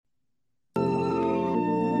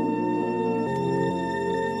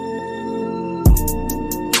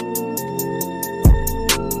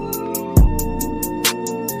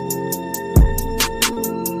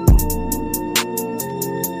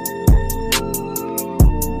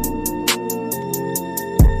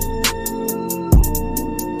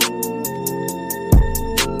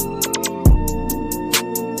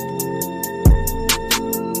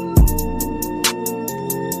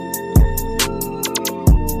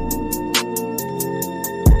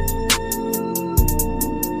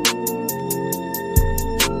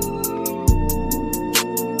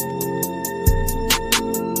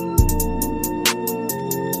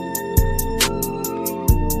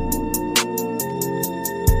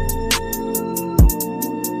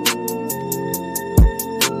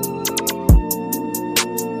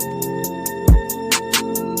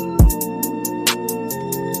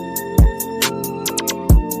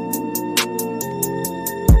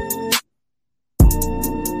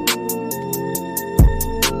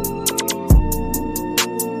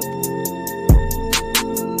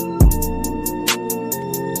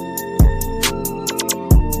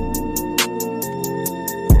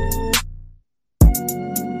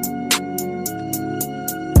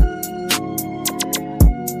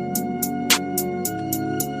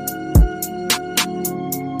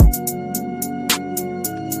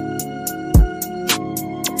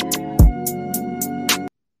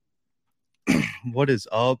What is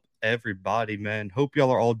up, everybody, man? Hope y'all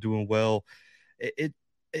are all doing well. It, it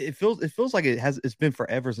it feels like it's been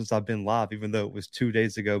forever since I've been live, even though it was 2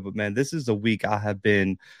 days ago. But man, this is a week I have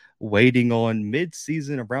been waiting on.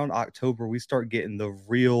 Mid-season around October, we start getting the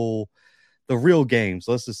real games.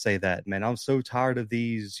 Let's just say that, man. I'm so tired of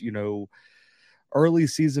these, early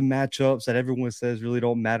season matchups that everyone says really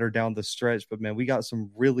don't matter down the stretch. But man, we got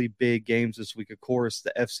some really big games this week. Of course,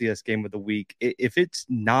 the FCS game of the week. If it's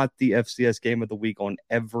not the FCS game of the week on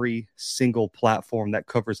every single platform that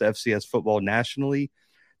covers FCS football nationally,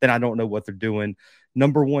 then I don't know what they're doing.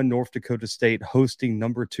 Number one, North Dakota State hosting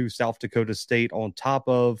number two, South Dakota State on top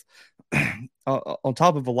of a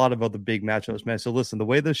lot of other big matchups, man. So listen, the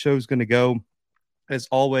way the show's going to go, as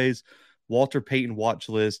always, Walter Payton watch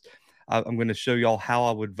list. I'm going to show y'all how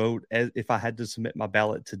I would vote if I had to submit my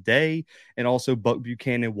ballot today, and also Buck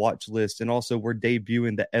Buchanan watch list. And also, we're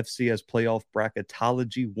debuting the FCS playoff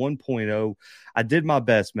bracketology 1.0. I did my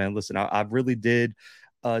best, man. Listen, I really did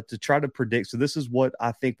to try to predict. So this is what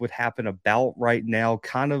I think would happen about right now,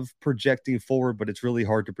 kind of projecting forward, but it's really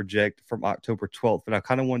hard to project from October 12th. But I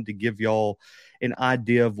kind of wanted to give y'all an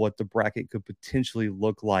idea of what the bracket could potentially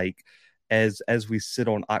look like as we sit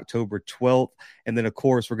on October 12th. And then, of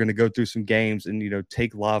course, we're going to go through some games and,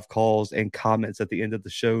 take live calls and comments at the end of the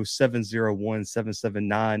show.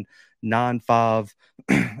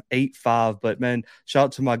 701-779-9585. But, man, shout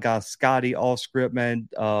out to my guy, Scotty, all script, man.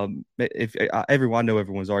 If everyone, I know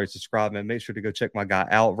everyone's already subscribed, man. Make sure to go check my guy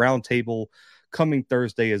out. Roundtable coming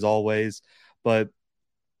Thursday as always. But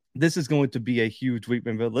this is going to be a huge week,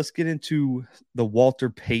 man. But let's get into the Walter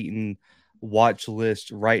Payton watch list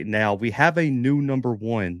right now. We have a new number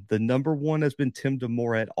one. The number one has been Tim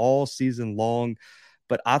DeMorat all season long.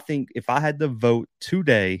 But I think if I had to vote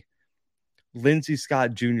today, Lindsey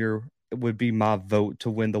Scott Jr. would be my vote to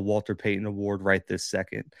win the Walter Payton Award right this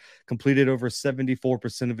second. Completed over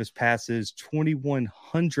 74% of his passes,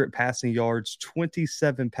 2,100 passing yards,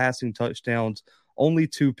 27 passing touchdowns, only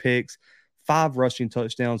 2 picks, 5 rushing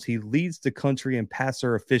touchdowns. He leads the country in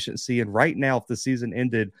passer efficiency. And right now, if the season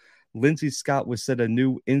ended, Lindsey Scott would set a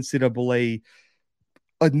new NCAA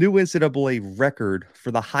record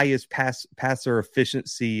for the highest passer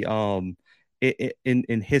efficiency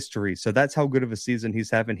in history. So that's how good of a season he's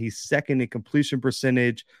having. He's second in completion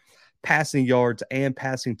percentage, passing yards, and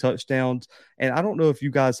passing touchdowns. And I don't know if you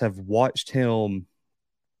guys have watched him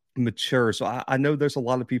mature. So I know there's a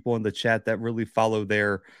lot of people in the chat that really follow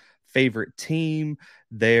their favorite team,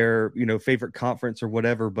 their favorite conference or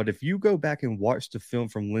whatever. But if you go back and watch the film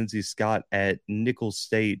from Lindsey Scott at Nicholls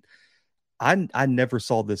State, I never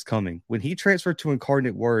saw this coming. When he transferred to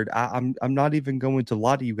Incarnate Word, I'm not even going to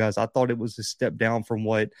lie to you guys. I thought it was a step down from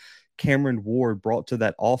what Cameron Ward brought to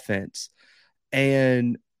that offense.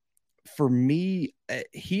 And for me,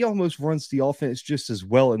 he almost runs the offense just as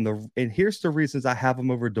well. And here's the reasons I have him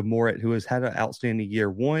over DeMorat, who has had an outstanding year.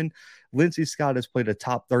 One, Lindsey Scott has played a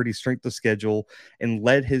top 30 strength of schedule and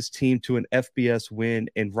led his team to an FBS win.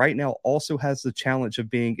 And right now also has the challenge of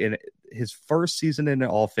being in his first season in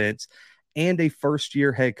the offense and a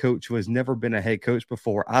first-year head coach who has never been a head coach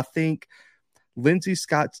before. I think Lindsey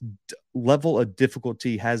Scott's level of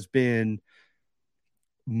difficulty has been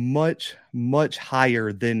much, much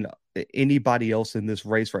higher than anybody else in this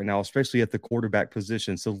race right now, especially at the quarterback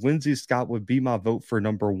position. So Lindsey Scott would be my vote for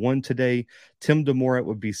number one today. Tim DeMorat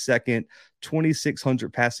would be second,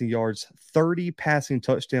 2,600 passing yards, 30 passing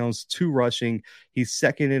touchdowns, 2 rushing. He's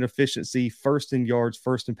second in efficiency, first in yards,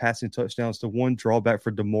 first in passing touchdowns. The one drawback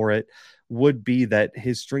for DeMorat would be that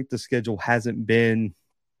his strength of schedule hasn't been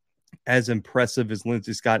as impressive as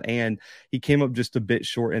Lindsey Scott, and he came up just a bit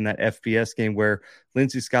short in that FBS game where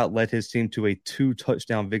Lindsey Scott led his team to a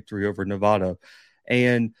 2-touchdown victory over Nevada.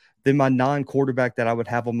 And then my non-quarterback that I would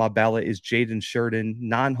have on my ballot is Jaden Sheridan,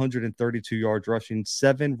 932 yards rushing,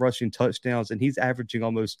 7 rushing touchdowns, and he's averaging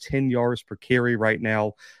almost 10 yards per carry right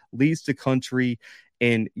now, leads the country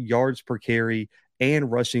in yards per carry and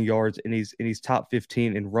rushing yards, and he's top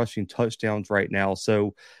 15 in rushing touchdowns right now.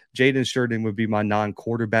 So Jaden Sheridan would be my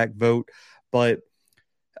non-quarterback vote. But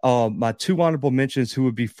my 2 honorable mentions, who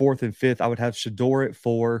would be 4th and 5th, I would have Shador at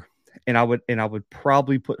 4, and I would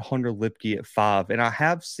probably put Hunter Lipke at 5. And I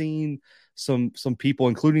have seen some people,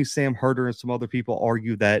 including Sam Herder and some other people,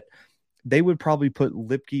 argue that they would probably put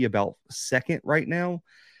Lipke about 2nd right now.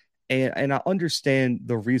 And I understand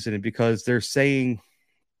the reasoning, because they're saying,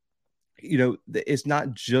 it's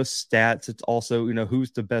not just stats. It's also,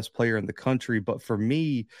 who's the best player in the country. But for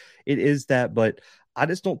me, it is that. But I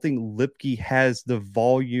just don't think Lipke has the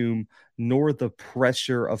volume nor the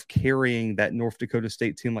pressure of carrying that North Dakota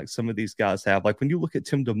State team like some of these guys have. Like when you look at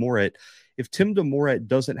Tim DeMorat, if Tim DeMorat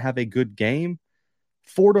doesn't have a good game,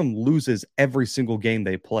 Fordham loses every single game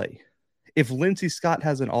they play. If Lindsey Scott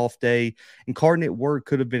has an off day, Incarnate Word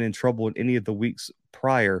could have been in trouble in any of the weeks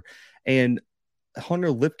prior. And Hunter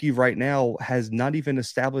Lipke right now has not even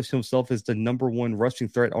established himself as the number one rushing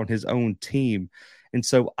threat on his own team. And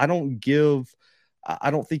so I don't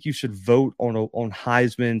think you should vote on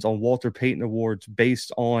Heisman's, on Walter Payton Awards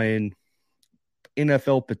based on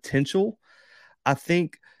NFL potential. I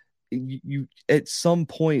think you at some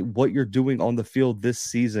point what you're doing on the field this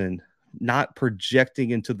season, not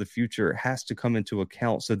projecting into the future, has to come into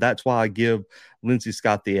account. So that's why I give Lindsey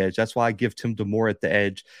Scott the edge. That's why I give Tim DeMore at the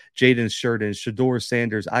edge, Jaden Sheridan, Shador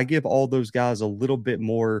Sanders. I give all those guys a little bit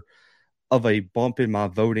more of a bump in my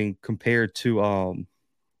voting compared to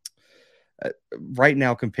right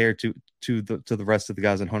now compared to the rest of the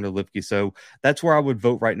guys in Hunter Lipke. So that's where I would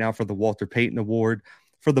vote right now for the Walter Payton Award.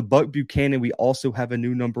 For the Buck Buchanan, we also have a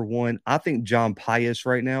new number one. I think John Pius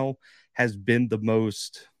right now has been the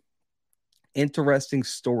most interesting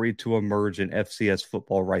story to emerge in FCS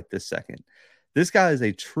football right this second. This guy is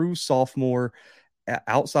a true sophomore,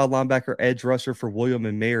 outside linebacker, edge rusher for William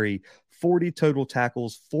and Mary. 40 total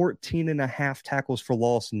tackles, 14 and a half tackles for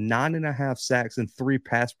loss, 9.5 sacks, and 3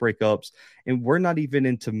 pass breakups. And we're not even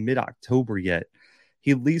into mid-October yet.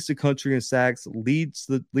 He leads the country in sacks, leads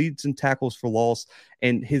in tackles for loss.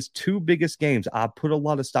 And his 2 biggest games, I put a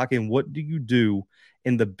lot of stock in. What do you do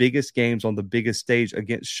in the biggest games on the biggest stage?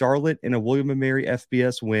 Against Charlotte in a William & Mary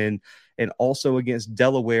FBS win, and also against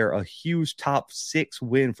Delaware, a huge top 6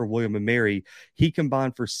 win for William & Mary. He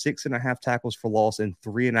combined for 6.5 tackles for loss and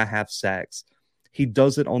 3.5 sacks. He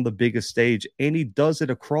does it on the biggest stage, and he does it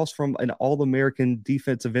across from an All-American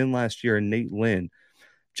defensive end last year in Nate Lynn.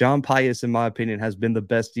 John Pius, in my opinion, has been the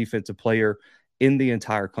best defensive player in the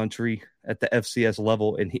entire country at the FCS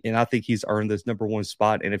level, and I think he's earned this number one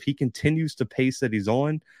spot. And if he continues to pace that he's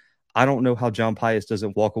on, I don't know how John Pius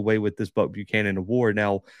doesn't walk away with this Buck Buchanan Award.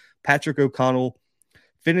 Now, Patrick O'Connell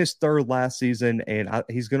finished 3rd last season, and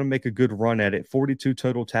he's going to make a good run at it. 42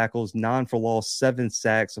 total tackles, 9 for loss, 7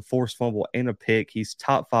 sacks, a forced fumble, and a pick. He's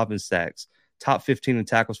top 5 in sacks, top 15 in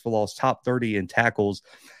tackles for loss, top 30 in tackles.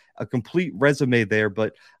 A complete resume there,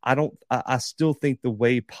 but I still think the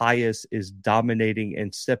way Pius is dominating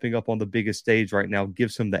and stepping up on the biggest stage right now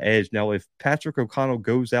gives him the edge. Now, if Patrick O'Connell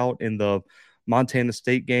goes out in the Montana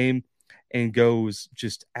State game and goes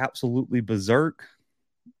just absolutely berserk,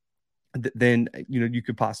 then you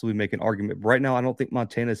could possibly make an argument. But right now, I don't think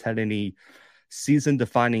Montana's had any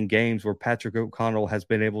season-defining games where Patrick O'Connell has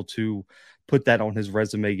been able to put that on his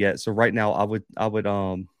resume yet. So right now, I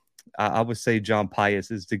would say John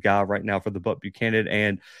Pius is the guy right now for the Buck Buchanan,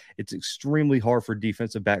 and it's extremely hard for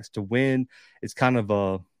defensive backs to win. It's kind of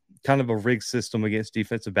a rigged system against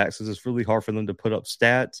defensive backs because it's really hard for them to put up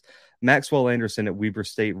stats. Maxwell Anderson at Weber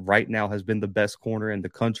State right now has been the best corner in the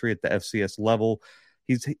country at the FCS level.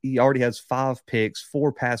 He already has 5 picks,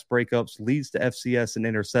 4 pass breakups, leads the FCS in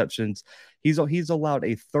interceptions. He's allowed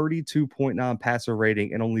a 32.9 passer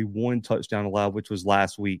rating and only 1 touchdown allowed, which was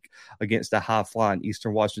last week against a high-flying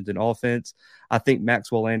Eastern Washington offense. I think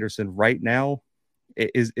Maxwell Anderson right now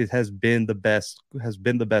has been the best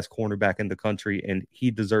cornerback in the country, and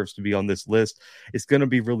he deserves to be on this list. It's going to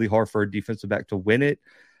be really hard for a defensive back to win it.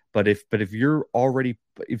 But if you've already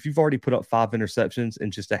put up 5 interceptions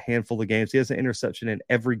in just a handful of games, he has an interception in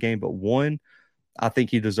every game but 1. I think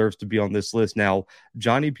he deserves to be on this list. Now,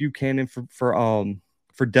 Johnny Buchanan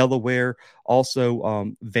for Delaware,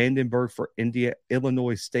 also Vandenberg for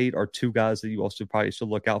Illinois State are 2 guys that you also probably should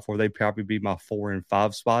look out for. They'd probably be my 4 and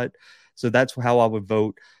 5 spot. So that's how I would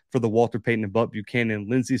vote for the Walter Payton and Buck Buchanan.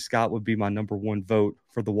 Lindsey Scott would be my number 1 vote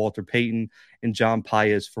for the Walter Payton, and John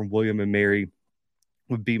Pius from William and Mary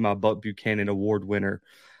would be my Buck Buchanan Award winner.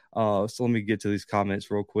 So let me get to these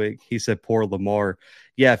comments real quick. He said, poor Lamar.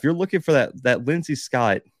 Yeah, if you're looking for that Lindsey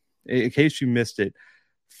Scott, in case you missed it,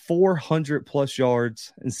 400 plus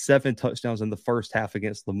yards and 7 touchdowns in the first half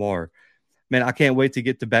against Lamar. Man, I can't wait to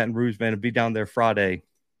get to Baton Rouge, man, and be down there Friday.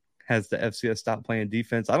 Has the FCS stopped playing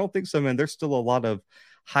defense? I don't think so, man. There's still a lot of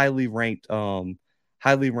highly ranked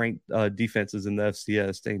defenses in the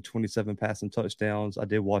FCS, staying 27 passing touchdowns. I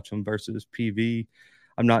did watch them versus PV.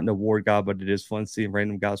 I'm not an award guy, but it is fun seeing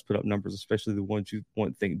random guys put up numbers, especially the ones you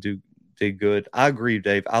wouldn't think did good. I agree,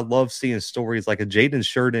 Dave. I love seeing stories like a Jaden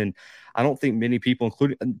Sheridan. I don't think many people,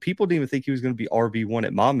 including people, didn't even think he was going to be RB1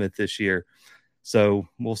 at Monmouth this year. So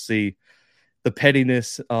we'll see. The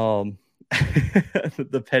pettiness, the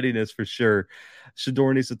pettiness for sure.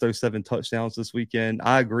 Shador needs to throw 7 touchdowns this weekend.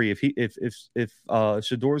 I agree. If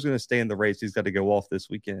Shador is going to stay in the race, he's got to go off this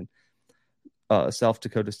weekend. South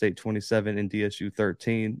Dakota State 27 and DSU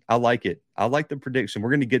 13. I like it. I like the prediction.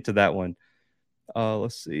 We're going to get to that one.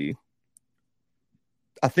 Let's see.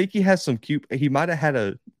 I think he has some cute. He might have had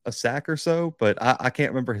a sack or so, but I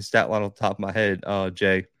can't remember his stat line on the top of my head.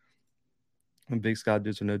 Jay, and Big Sky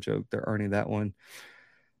dudes are no joke. They're earning that one.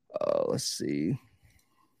 Let's see.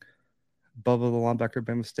 Bubba the linebacker,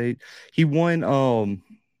 Bama State. He won.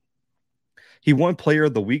 He won Player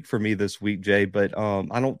of the Week for me this week, Jay. But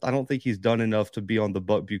I don't think he's done enough to be on the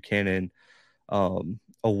Buck Buchanan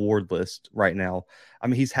award list right now. I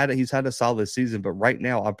mean, he's had a solid season, but right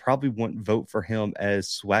now I probably wouldn't vote for him as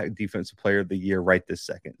SWAC Defensive Player of the Year right this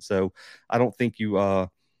second. So I don't think you.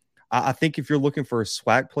 I think if you're looking for a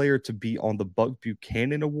SWAC player to be on the Buck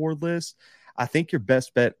Buchanan award list, I think your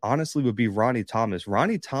best bet honestly would be Ronnie Thomas.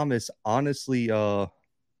 Ronnie Thomas, honestly,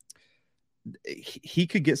 he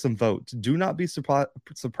could get some votes. Do not be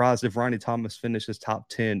surprised if Ronnie Thomas finishes top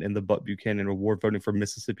 10 in the Buck Buchanan award voting for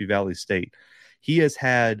Mississippi Valley State. He has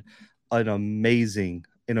had an amazing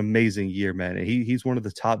year, man. And he's one of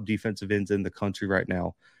the top defensive ends in the country right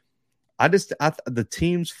now. The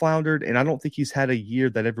team's floundered, and I don't think he's had a year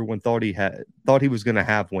that everyone thought he was going to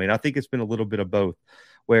have, Wayne. I think it's been a little bit of both,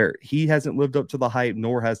 where he hasn't lived up to the hype,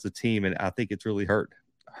 nor has the team, and I think it's really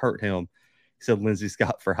hurt him. He said Lindsey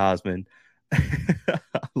Scott for Heisman. I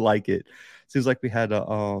like it. Seems like we had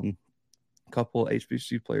a couple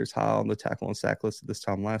HBCU players high on the tackle and sack list this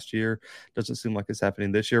time last year. Doesn't seem like it's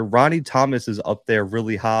happening this year. Ronnie Thomas is up there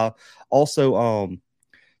really high. Also,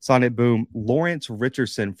 Sonnet Boom, Lawrence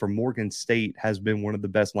Richardson from Morgan State has been one of the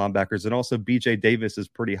best linebackers, and also BJ Davis is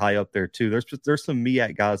pretty high up there too. There's some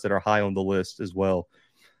MEAC guys that are high on the list as well.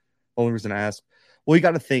 Only reason I ask, well, you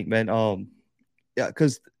got to think, man. Yeah,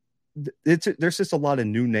 because there's just a lot of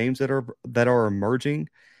new names that are emerging,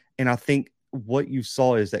 and I think what you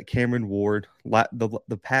saw is that Cameron Ward,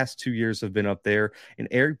 the past 2 years have been up there, and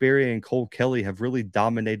Eric Berry and Cole Kelly have really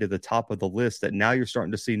dominated the top of the list. That now you're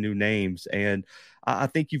starting to see new names, and I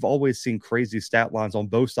think you've always seen crazy stat lines on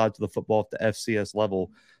both sides of the football at the FCS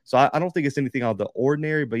level. So I don't think it's anything out of the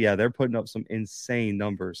ordinary, but yeah, they're putting up some insane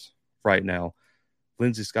numbers right now.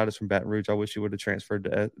 Lindsey Scott is from Baton Rouge. I wish he would have transferred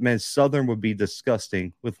to man. Southern would be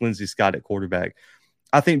disgusting with Lindsey Scott at quarterback.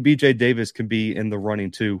 I think BJ Davis can be in the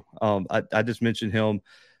running too. I just mentioned him.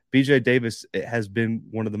 BJ Davis has been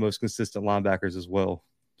one of the most consistent linebackers as well.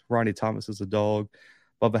 Ronnie Thomas is a dog.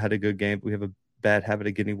 Bubba had a good game. We have a bad habit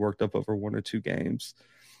of getting worked up over 1 or 2 games.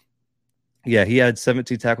 Yeah, he had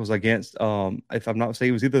 17 tackles against, if I'm not mistaken,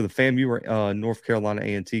 it was either the FAMU or North Carolina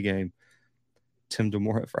A&T game. Tim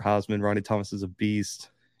DeMoret for Heisman. Ronnie Thomas is a beast.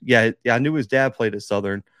 Yeah, I knew his dad played at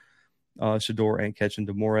Southern. Shador and Ketchin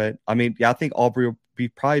DeMoret. I mean, yeah, I think Aubrey will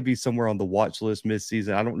probably be somewhere on the watch list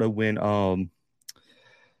mid-season. I don't know when. I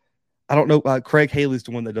don't know. Craig Haley's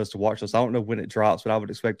the one that does the watch list. I don't know when it drops, but I would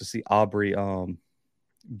expect to see Aubrey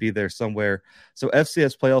be there somewhere. So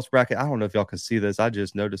FCS playoffs bracket. I don't know if y'all can see this. I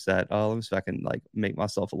just noticed that. Let me see if I can make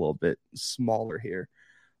myself a little bit smaller here.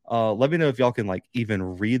 Let me know if y'all can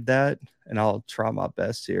even read that, and I'll try my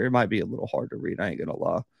best here. It might be a little hard to read. I ain't gonna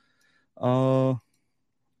lie.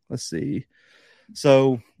 Let's see.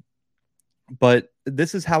 So, but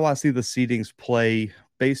this is how I see the seedings play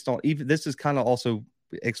based on even this is kind of also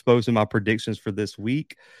exposing my predictions for this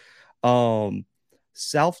week.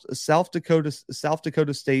 South Dakota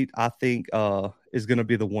State, I think, is going to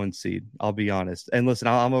be the 1 seed. I'll be honest. And listen,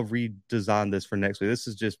 I'm going to redesign this for next week. This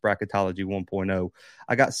is just Bracketology 1.0.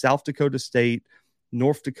 I got South Dakota State,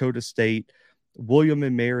 North Dakota State, William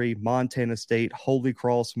and Mary, Montana State, Holy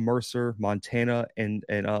Cross, Mercer, Montana, and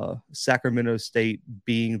Sacramento State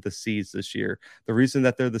being the seeds this year. The reason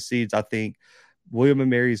that they're the seeds, I think William and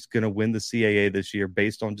Mary is going to win the CAA this year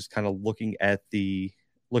based on just kind of looking at the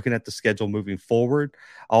schedule moving forward.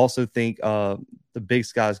 I also think the Big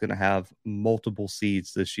Sky is going to have multiple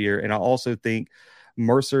seeds this year. And I also think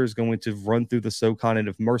Mercer is going to run through the SoCon. And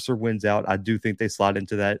if Mercer wins out, I do think they slide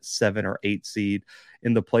into that 7 or 8 seed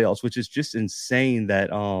in the playoffs, which is just insane that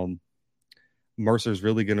Mercer is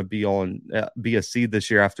really going to be a seed this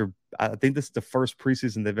year after, I think this is the first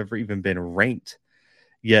preseason they've ever even been ranked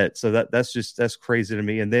yet. So that's crazy to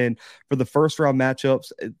me. And then for the first round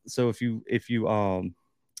matchups, so if you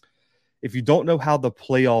don't know how the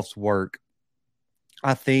playoffs work,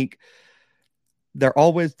 I think they're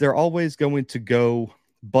always going to go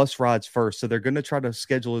bus rides first. So they're going to try to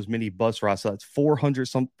schedule as many bus rides. So that's 400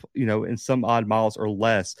 in some odd miles or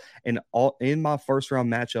less. And all in my first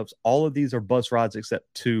round matchups, all of these are bus rides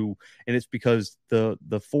except 2. And it's because the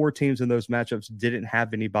 4 teams in those matchups didn't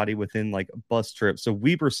have anybody within a bus trip. So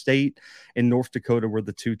Weber State and North Dakota were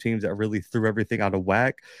the 2 teams that really threw everything out of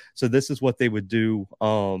whack. So this is what they would do.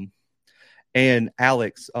 And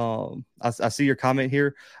Alex, I see your comment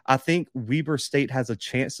here. I think Weber State has a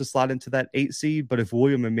chance to slide into that 8 seed, but if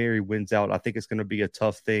William and Mary wins out, I think it's going to be a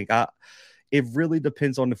tough thing. It really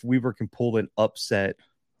depends on if Weber can pull an upset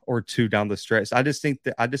or two down the stretch. I just think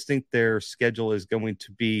their schedule is going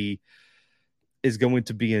to be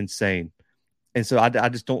insane. And so I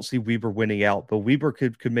just don't see Weber winning out, but Weber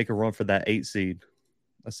could make a run for that 8 seed.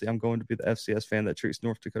 Let's see. I'm going to be the FCS fan that treats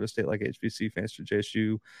North Dakota State like HBC fans for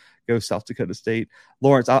JSU. Go South Dakota State.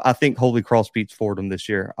 Lawrence, I think Holy Cross beats Fordham this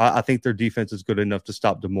year. I think their defense is good enough to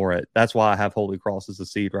stop DeMoret. That's why I have Holy Cross as a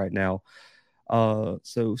seed right now.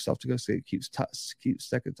 So South Dakota State keeps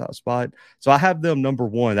second top spot. So I have them number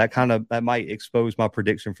one. That might expose my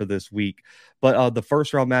prediction for this week. But the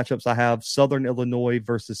first round matchups I have Southern Illinois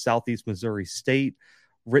versus Southeast Missouri State.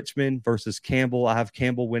 Richmond versus Campbell. I have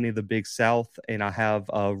Campbell winning the Big South, and I have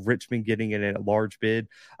Richmond getting in a large bid.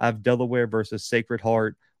 I have Delaware versus Sacred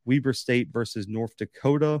Heart, Weber State versus North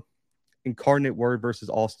Dakota, Incarnate Word versus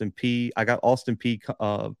Austin P. I got Austin P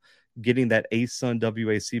getting that ASUN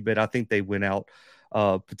WAC bid. I think they win out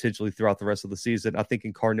potentially throughout the rest of the season. I think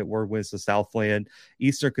Incarnate Word wins the Southland.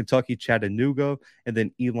 Eastern Kentucky, Chattanooga, and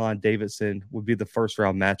then Elon Davidson would be the first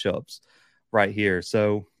round matchups right here.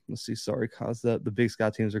 So let's see. Sorry, cause the Big Sky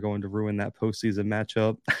teams are going to ruin that postseason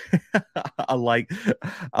matchup.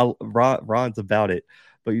 Ron's about it,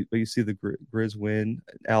 but you see the Grizz win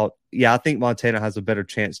out. Yeah, I think Montana has a better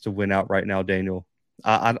chance to win out right now, Daniel.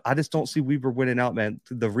 I just don't see Weber winning out, man.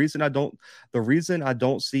 The reason I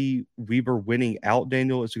don't see Weber winning out,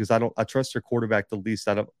 Daniel, is because I trust their quarterback the least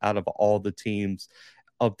out of all the teams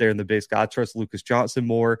up there in the Big Sky. I trust Lucas Johnson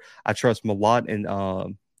more. I trust Malott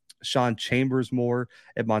and Sean Chambers more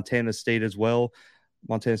at Montana State as well.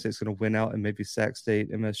 Montana State's going to win out, and maybe Sac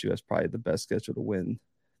State. MSU has probably the best schedule to win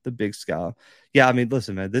the Big Sky. Yeah, I mean,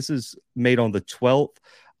 listen, man, this is made on the 12th.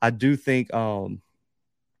 I do think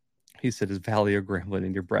he said, "Is Valley or Grambling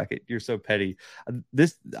in your bracket?" You're so petty.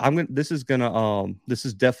 This is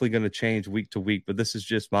definitely gonna change week to week, but this is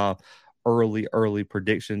just my early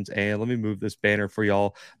predictions. And let me move this banner for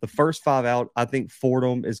y'all. The first 5 out, I think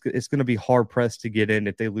Fordham it's going to be hard pressed to get in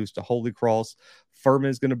if they lose to Holy Cross.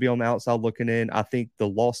 Furman's going to be on the outside looking in. I think the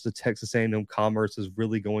loss to Texas A&M Commerce is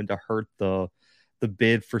really going to hurt the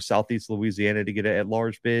bid for Southeast Louisiana to get an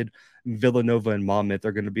at-large bid. Villanova and Monmouth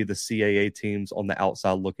are going to be the CAA teams on the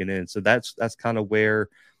outside looking in. So that's kind of where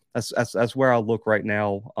that's where I look right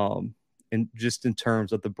now. And just in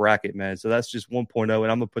terms of the bracket, man. So that's just 1.0, and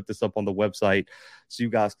I'm gonna put this up on the website so you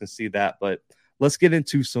guys can see that. But let's get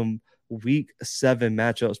into some week 7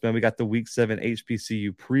 matchups, man. We got the week 7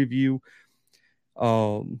 HBCU preview.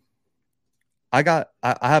 I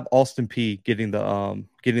have Austin P getting the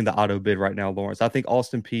auto bid right now, Lawrence. I think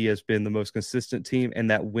Austin P has been the most consistent team, and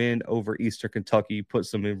that win over Eastern Kentucky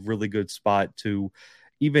puts them in a really good spot to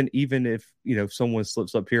even if someone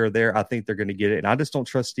slips up here or there, I think they're going to get it. And I just don't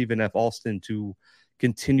trust Stephen F. Austin to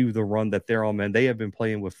continue the run that they're on, man. They have been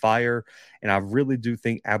playing with fire, and I really do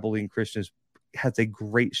think Abilene Christian has a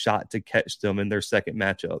great shot to catch them in their second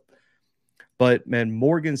matchup. But man,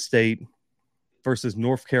 Morgan State versus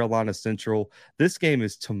North Carolina Central. This game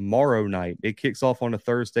is tomorrow night. It kicks off on a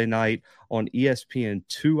Thursday night on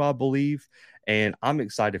ESPN2, I believe. And I'm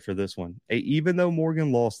excited for this one. Even though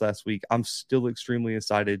Morgan lost last week, I'm still extremely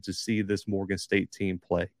excited to see this Morgan State team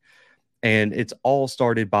play. And it's all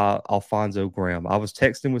started by Alfonso Graham. I was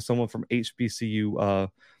texting with someone from HBCU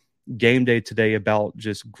game day today about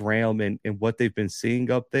just Graham and what they've been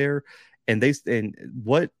seeing up there. And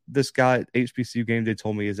what this guy at HBCU game day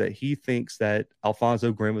told me is that he thinks that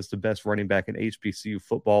Alfonso Graham is the best running back in HBCU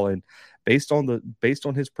football. And based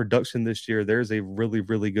on his production this year, there's a really,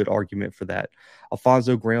 really good argument for that.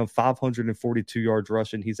 Alfonso Graham, 542 yards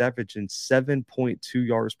rushing. He's averaging 7.2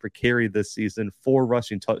 yards per carry this season, 4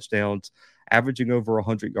 rushing touchdowns, averaging over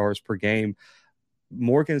 100 yards per game.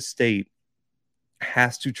 Morgan State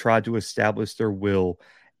has to try to establish their will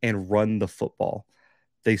and run the football.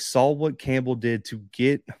 They saw what Campbell did to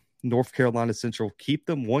get North Carolina Central, keep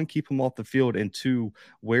them off the field, and 2,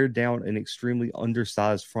 wear down an extremely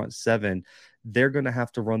undersized front 7. They're going to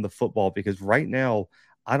have to run the football because right now,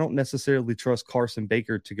 I don't necessarily trust Carson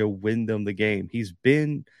Baker to go win them the game. He's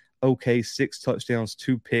been okay, 6 touchdowns,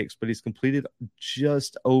 2 picks, but he's completed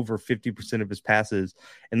just over 50% of his passes,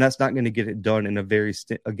 and that's not going to get it done in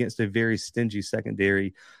against a very stingy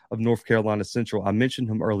secondary of North Carolina Central. I mentioned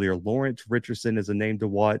him earlier. Lawrence Richardson is a name to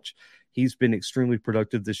watch. He's been extremely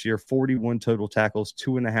productive this year, 41 total tackles,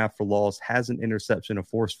 2.5 for loss, has an interception, a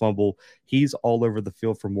forced fumble. He's all over the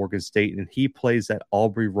field for Morgan State, and he plays that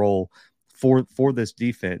Aubrey role for this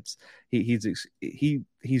defense.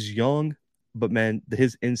 He's young, but man,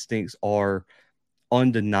 his instincts are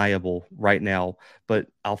undeniable right now. But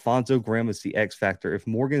Alfonso Graham is the X factor. If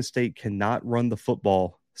Morgan State cannot run the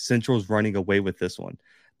football, Central's running away with this one.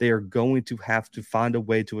 They are going to have to find a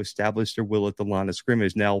way to establish their will at the line of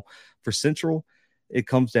scrimmage. Now, for Central, it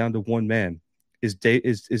comes down to one man. Is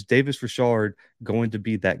Davis Richard going to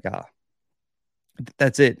be that guy?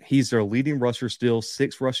 That's it. He's their leading rusher still,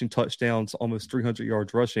 6 rushing touchdowns, almost 300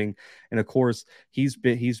 yards rushing, and of course he's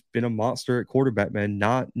been a monster at quarterback, man.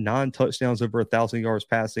 Not 9 touchdowns over 1,000 yards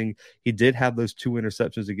passing. He did have those 2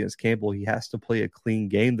 interceptions against Campbell. He has to play a clean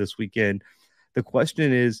game this weekend. The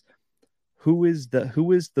question is, who is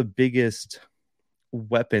the biggest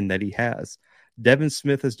weapon that he has? Devin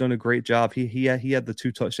Smith has done a great job. He had the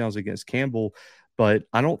 2 touchdowns against Campbell. But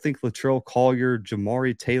I don't think Latrell Collier,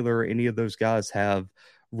 Jamari Taylor, any of those guys have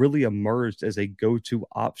really emerged as a go-to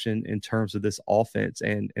option in terms of this offense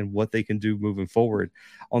and what they can do moving forward.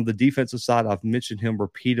 On the defensive side, I've mentioned him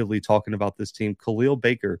repeatedly talking about this team. Khalil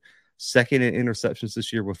Baker, second in interceptions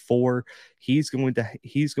this year with 4. He's going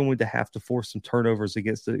to have to force some turnovers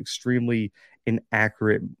against an extremely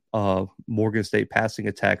inaccurate Morgan State passing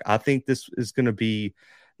attack. I think this is going to be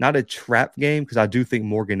not a trap game, because I do think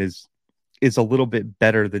Morgan is a little bit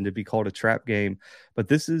better than to be called a trap game. But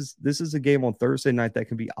this is a game on Thursday night that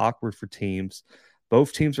can be awkward for teams.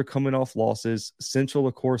 Both teams are coming off losses. Central,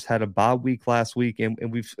 of course, had a bye week last week,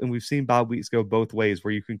 and we've seen bye weeks go both ways,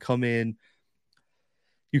 where you can come in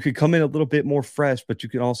a little bit more fresh, but you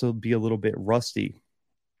can also be a little bit rusty.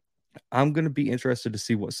 I'm going to be interested to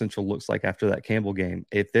see what Central looks like after that Campbell game.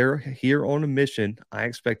 If they're here on a mission, I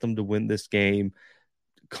expect them to win this game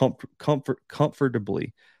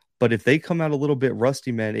comfortably. But if they come out a little bit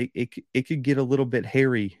rusty, man, it could get a little bit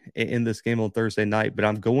hairy in this game on Thursday night. But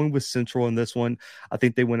I'm going with Central in this one. I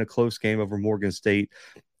think they win a close game over Morgan State.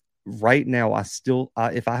 Right now,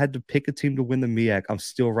 if I had to pick a team to win the MEAC, I'm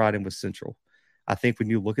still riding with Central. I think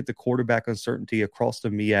when you look at the quarterback uncertainty across the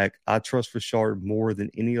MEAC, I trust Richard more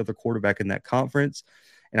than any other quarterback in that conference.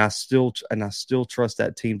 And I still trust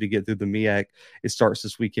that team to get through the MEAC. It starts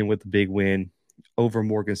this weekend with a big win over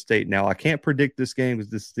Morgan State. Now, I can't predict this game, because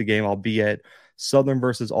this is the game I'll be at. Southern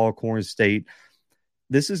versus Alcorn State.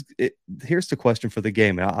 Here's the question for the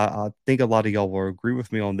game, and I think a lot of y'all will agree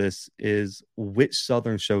with me on this, is which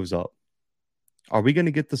Southern shows up? Are we going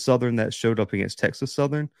to get the Southern that showed up against Texas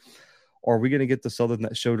Southern, or are we going to get the Southern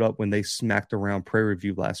that showed up when they smacked around Prairie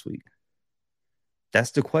View last week?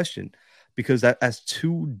 That's the question, because that's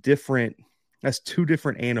two different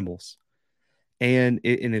animals. And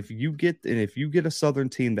if you get a Southern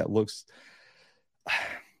team that looks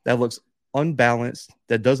unbalanced,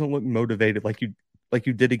 that doesn't look motivated like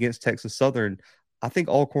you did against Texas Southern, I think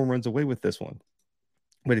Alcorn runs away with this one.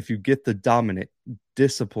 But if you get the dominant,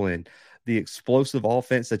 discipline, the explosive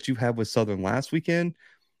offense that you had with Southern last weekend,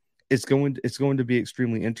 it's going to be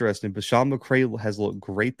extremely interesting. Bashawn McCray has looked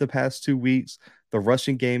great the past 2 weeks. The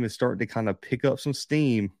rushing game is starting to kind of pick up some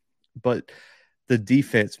steam, but the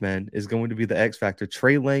defense, man, is going to be the X factor.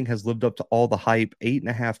 Trey Lang has lived up to all the hype.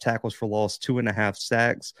 8.5 tackles for loss, 2.5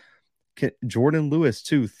 sacks. Jordan Lewis,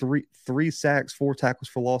 too, three sacks, 4 tackles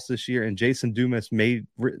for loss this year. And Jason Dumas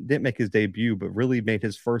didn't make his debut, but really made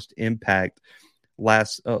his first impact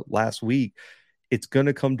last week. It's going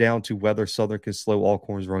to come down to whether Southern can slow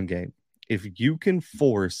Alcorn's run game. If you can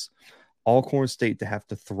force Alcorn State to have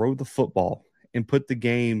to throw the football and put the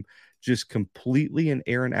game just completely in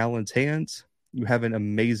Aaron Allen's hands, you have an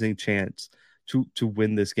amazing chance to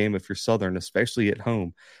win this game if you're Southern, especially at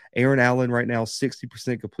home. Aaron Allen right now,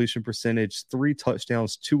 60% completion percentage, 3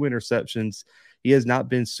 touchdowns, 2 interceptions. He has not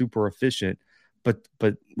been super efficient, but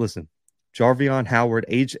listen, Jarvion Howard,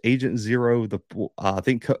 Agent Zero, I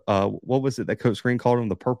think what was it that Coach Green called him,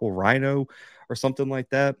 the Purple Rhino or something like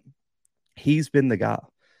that? He's been the guy.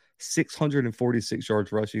 646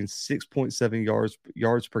 yards rushing, 6.7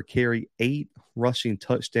 yards per carry, 8 rushing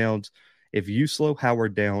touchdowns. If you slow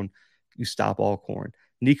Howard down, you stop Alcorn.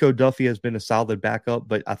 Nico Duffy has been a solid backup,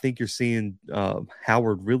 but I think you're seeing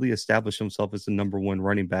Howard really establish himself as the number 1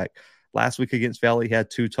 running back. Last week against Valley, he had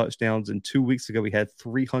 2 touchdowns, and 2 weeks ago, he had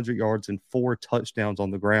 300 yards and 4 touchdowns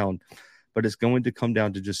on the ground. But it's going to come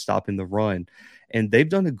down to just stopping the run. And they've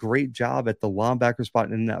done a great job at the linebacker spot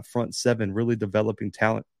and in that front 7, really developing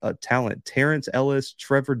talent. Terrence Ellis,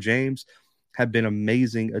 Trevor James have been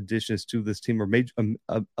amazing additions to this team, or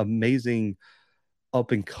amazing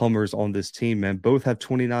up-and-comers on this team, man. Both have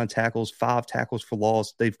 29 tackles, 5 tackles for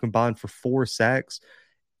loss. They've combined for 4 sacks.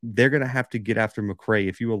 They're going to have to get after McCray.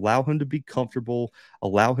 If you allow him to be comfortable,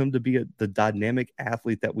 allow him to be the dynamic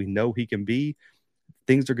athlete that we know he can be,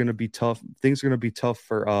 things are going to be tough. Things are going to be tough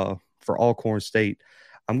for Alcorn State.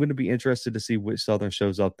 I'm going to be interested to see which Southern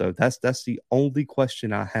shows up, though. That's the only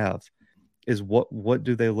question I have is what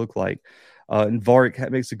do they look like? And Varric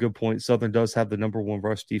makes a good point. Southern does have the number one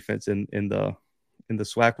rush defense in the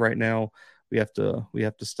SWAC right now. We have to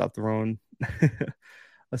stop the run.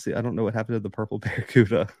 Let's see. I don't know what happened to the Purple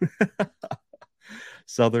Barracuda.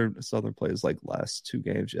 Southern plays like last two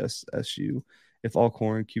games. Yes, SU. If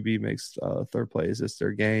Alcorn QB makes third place, it's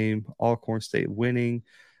their game. Alcorn State winning.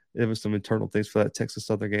 There was some internal things for that Texas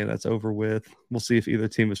Southern game that's over with. We'll see if either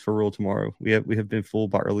team is for real tomorrow. We have been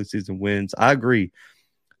fooled by early season wins. I agree.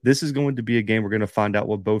 This is going to be a game we're going to find out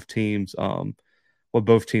what both teams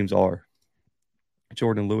are.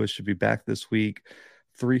 Jordan Lewis should be back this week.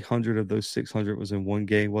 300 of those 600 was in one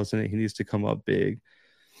game, wasn't it? He needs to come up big.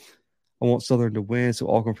 I want Southern to win, so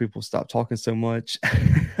Alcorn people stop talking so much.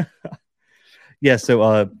 Yeah,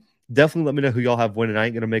 so definitely let me know who y'all have winning. I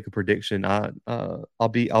ain't gonna make a prediction. I'll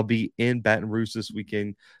be in Baton Rouge this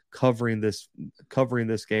weekend covering this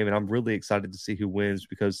game, and I'm really excited to see who wins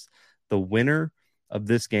because the winner of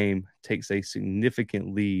this game takes a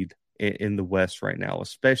significant lead in the West right now,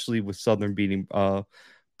 especially with Southern beating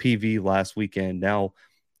PV last weekend. Now,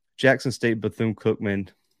 Jackson State, Bethune-Cookman,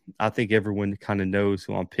 I think everyone kind of knows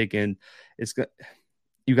who I'm picking.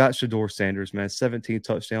 You got Shador Sanders, man, 17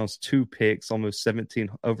 touchdowns, 2 picks, over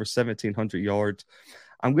 1,700 yards.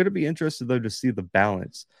 I'm going to be interested, though, to see the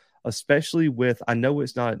balance, especially with, I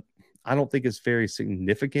don't think it's very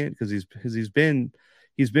significant because he's been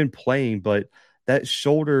playing, but that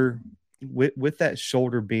shoulder, with that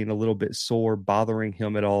shoulder being a little bit sore, bothering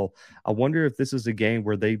him at all, I wonder if this is a game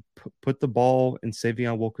where they put the ball in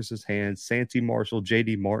Savion Wilkerson's hands, Santee Marshall,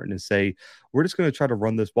 J.D. Martin, and say, we're just going to try to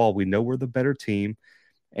run this ball. We know we're the better team.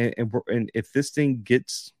 And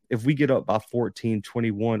if we get up by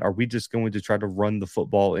 14-21, are we just going to try to run the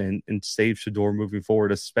football and save Shador moving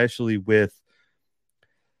forward, especially with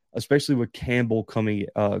Campbell coming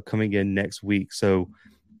in next week? So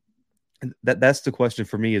that's the question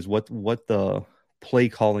for me, is what the play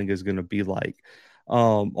calling is going to be like.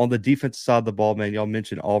 On the defensive side of the ball, man, y'all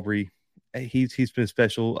mentioned Aubrey. He's been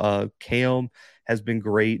special. Cam has been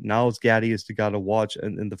great. Niles Gaddy is the guy to watch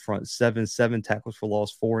in the front. Seven tackles for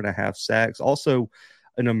loss, 4.5 sacks. Also,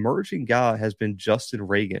 an emerging guy has been Justin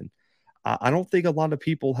Reagan. I don't think a lot of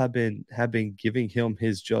people have been giving him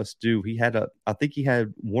his just due. I think he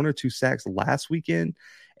had 1 or 2 sacks last weekend,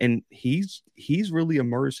 and he's really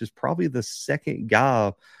emerged as probably the second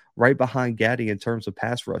guy right behind Gaddy in terms of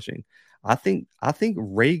pass rushing. I think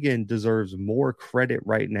Reagan deserves more credit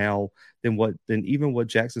right now than even what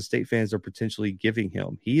Jackson State fans are potentially giving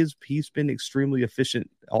him. He's been extremely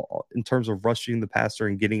efficient in terms of rushing the passer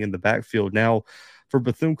and getting in the backfield. Now, for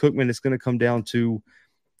Bethune-Cookman, it's going to come down to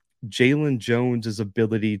Jalen Jones'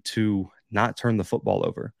 ability to not turn the football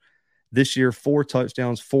over. This year, 4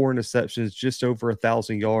 touchdowns, 4 interceptions, just over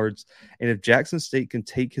 1,000 yards. And if Jackson State can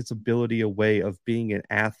take his ability away of being an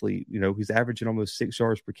athlete, he's averaging almost 6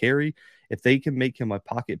 yards per carry. If they can make him a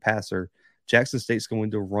pocket passer, Jackson State's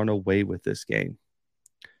going to run away with this game.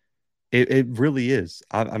 It really is.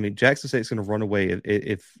 I mean, Jackson State's going to run away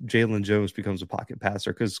if Jalen Jones becomes a pocket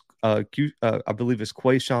passer because I believe it's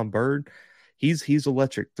Quayshawn Bird. He's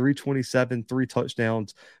electric, 327, 3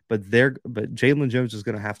 touchdowns, but Jalen Jones is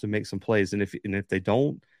going to have to make some plays, and if they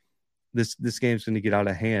don't, this game's going to get out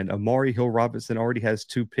of hand. Amari Hill Robinson already has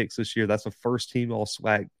 2 picks this year. That's a first team all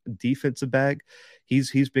SWAC defensive back.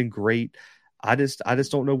 He's been great. I just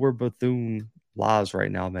don't know where Bethune lies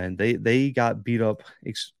right now, man. They got beat up.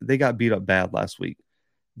 They got beat up bad last week.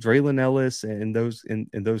 Draylon Ellis and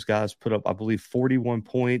those guys put up, I believe, 41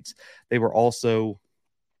 points. They were also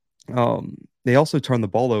they also turn the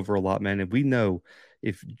ball over a lot, man. And we know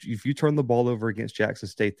if you turn the ball over against Jackson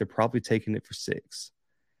State, they're probably taking it for 6.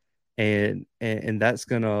 And it's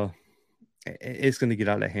gonna get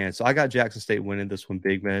out of hand. So I got Jackson State winning this one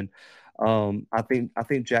big, man. I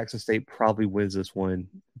think Jackson State probably wins this one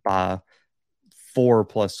by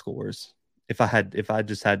 4+ scores. If I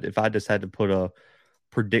just had to put a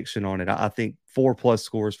prediction on it, I think 4+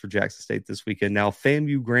 scores for Jackson State this weekend. Now,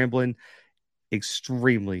 FAMU Grambling,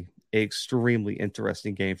 extremely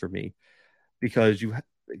interesting game for me because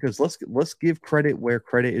let's give credit where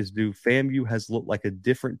credit is due. FAMU has looked like a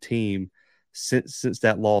different team since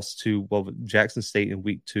that loss to Jackson State in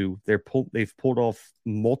week 2. They've pulled off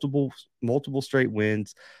multiple straight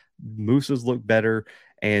wins. Moose's look better,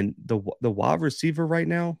 and the wide receiver right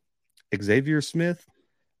now, Xavier Smith,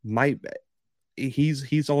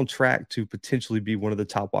 he's on track to potentially be one of the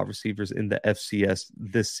top wide receivers in the FCS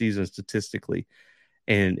this season statistically.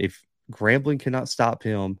 And if Grambling cannot stop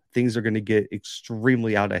him, things are going to get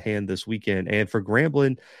extremely out of hand this weekend. And for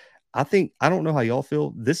Grambling, I don't know how y'all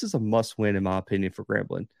feel. This is a must win, in my opinion, for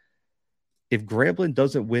Grambling. If Grambling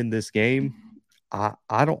doesn't win this game,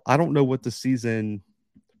 I don't know what the season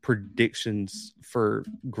predictions for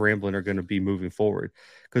Grambling are going to be moving forward,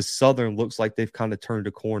 because Southern looks like they've kind of turned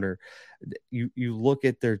a corner. You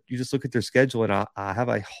just look at their schedule, and I have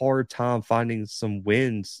a hard time finding some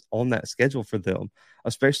wins on that schedule for them,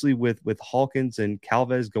 especially with Hawkins and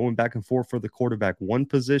Calvez going back and forth for the quarterback one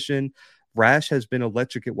position. Rash has been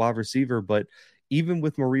electric at wide receiver, but even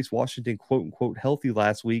with Maurice Washington, quote unquote, healthy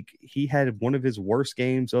last week, he had one of his worst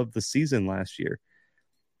games of the season last year.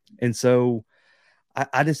 And so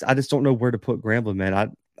I just don't know where to put Grambling,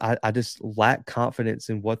 man. I just lack confidence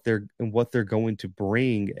in what they're going to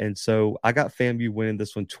bring. And so I got FAMU winning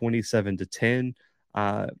this one 27-10.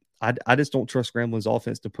 I just don't trust Grambling's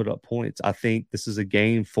offense to put up points. I think this is a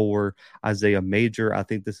game for Isaiah Major. I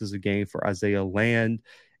think this is a game for Isaiah Land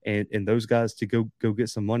and those guys to go get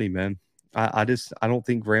some money, man. I don't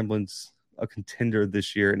think Grambling's a contender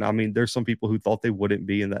this year. And I mean, there's some people who thought they wouldn't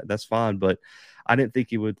be, and that's fine, but I didn't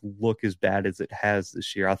think it would look as bad as it has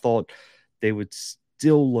this year. I thought they would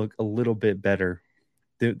still look a little bit better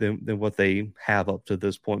than what they have up to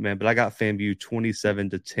this point, man. But I got FAMU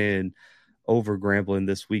 27-10 over Grambling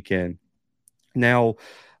this weekend. Now,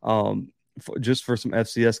 just for some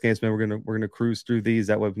FCS games, man, we're gonna cruise through these.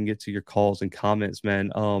 That way we can get to your calls and comments,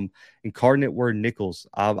 man. Incarnate Word Nichols.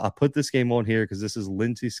 I put this game on here because this is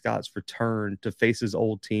Lindsey Scott's return to face his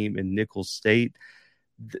old team in Nichols State.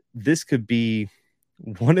 This could be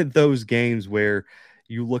one of those games where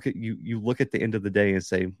you look at the end of the day and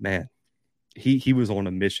say, man, he was on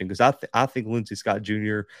a mission, because I think Lindsey Scott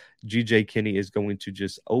Jr., GJ Kinney is going to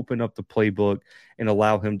just open up the playbook and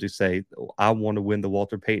allow him to say, I want to win the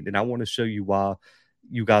Walter Payton, and I want to show you why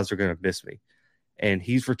you guys are going to miss me. And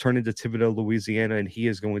he's returning to Thibodaux, Louisiana, and he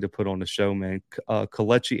is going to put on a show, man.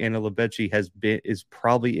 Kalechi Analabechi is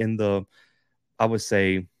probably in the, I would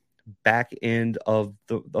say, back end of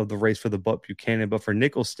the race for the Buck Buchanan. But for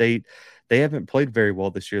Nichols State, they haven't played very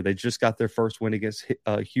well this year. They just got their first win against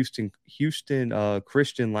Houston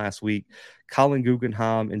Christian last week. Colin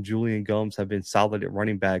Guggenheim and Julian Gums have been solid at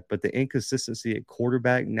running back, but the inconsistency at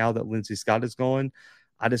quarterback, now that Lindsey Scott is gone,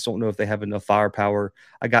 I just don't know if they have enough firepower.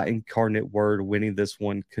 I got Incarnate Word winning this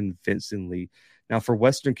one convincingly. Now for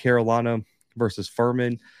Western Carolina versus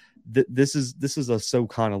Furman, this is a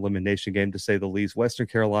SoCon elimination game, to say the least. Western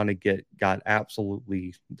Carolina got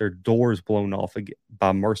absolutely their doors blown off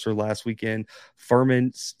by Mercer last weekend.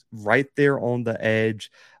 Furman's right there on the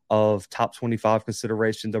edge of top 25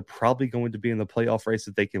 consideration. They're probably going to be in the playoff race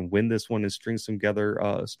if they can win this one and string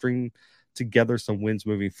together some wins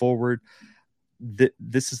moving forward.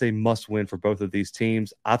 This is a must win for both of these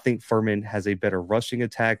teams. I think Furman has a better rushing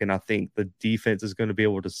attack, and I think the defense is going to be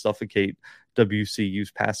able to suffocate WCU's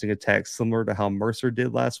passing attack, similar to how Mercer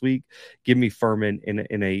did last week. Give me Furman in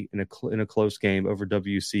a close game over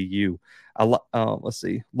WCU. Let's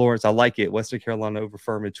see, Lawrence, I like it. Western Carolina over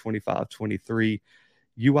Furman 25-23.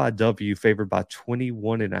 UIW favored by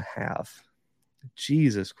 21.5.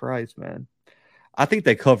 Jesus Christ, man. I think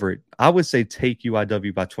they cover it. I would say take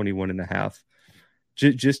UIW by 21.5.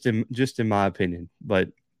 Just in my opinion, but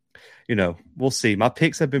we'll see. My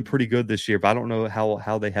picks have been pretty good this year, but I don't know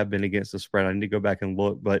how they have been against the spread. I need to go back and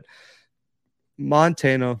look. But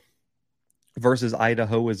Montana versus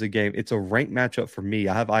Idaho is a game. It's a ranked matchup for me.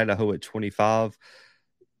 I have Idaho at 25.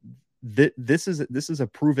 This is a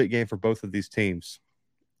prove it game for both of these teams.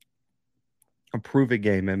 A prove it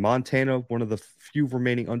game, and Montana, one of the few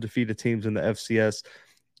remaining undefeated teams in the FCS.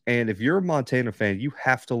 And if you're a Montana fan, you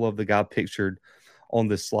have to love the guy pictured on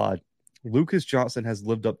this slide. Lucas Johnson has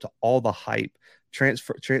lived up to all the hype.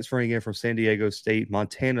 Transferring in from San Diego State,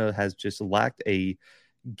 Montana has just lacked a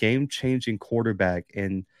game-changing quarterback,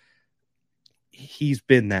 and he's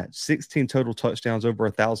been that. 16 total touchdowns, over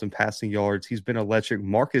 1,000 passing yards. He's been electric.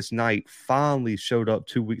 Marcus Knight finally showed up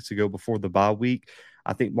 2 weeks ago before the bye week.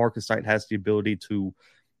 I think Marcus Knight has the ability to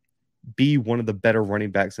be one of the better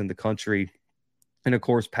running backs in the country. And, of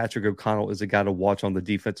course, Patrick O'Connell is a guy to watch on the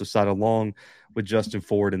defensive side, along with Justin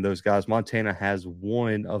Ford and those guys. Montana has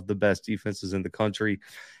one of the best defenses in the country.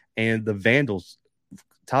 And the Vandals,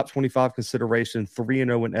 top 25 consideration,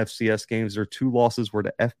 3-0 in FCS games. Their 2 losses were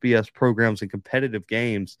to FBS programs in competitive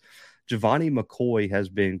games. Giovanni McCoy has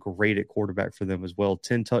been great at quarterback for them as well.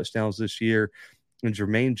 10 touchdowns this year. And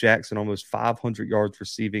Jermaine Jackson, almost 500 yards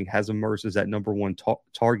receiving, has emerged as that number one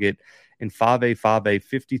target in 5A,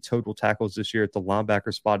 50 total tackles this year at the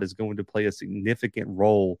linebacker spot, is going to play a significant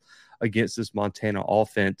role against this Montana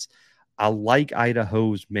offense. I like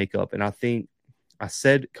Idaho's makeup, and I think I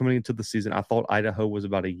said coming into the season, I thought Idaho was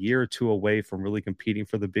about a year or two away from really competing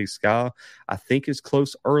for the Big Sky. I think it's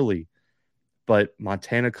close early, but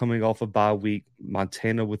Montana coming off a bye week,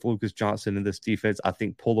 Montana with Lucas Johnson in this defense, I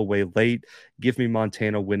think pull away late. Give me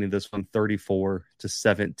Montana winning this one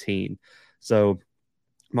 34-17. So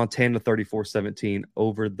Montana 34-17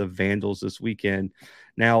 over the Vandals this weekend.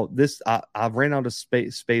 Now, I ran out of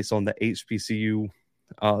space on the HBCU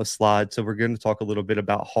slide, so we're going to talk a little bit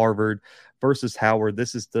about Harvard versus Howard.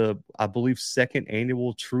 This is the, I believe, second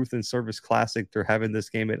annual Truth and Service Classic. They're having this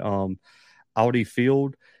game at Audi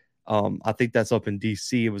Field. I think that's up in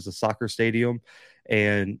DC. It was a soccer stadium,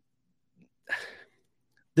 and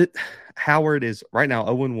Howard is right now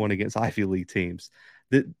 0-1 against Ivy League teams.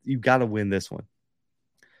 That you got to win this one.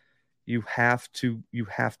 You have to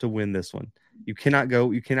win this one. You cannot go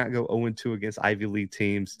 0-2 against Ivy League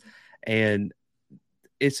teams, and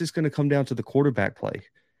it's just going to come down to the quarterback play.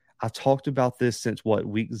 I've talked about this since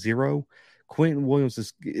week 0. Quentin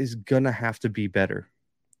Williams is going to have to be better.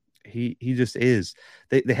 He just is.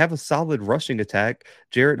 They have a solid rushing attack.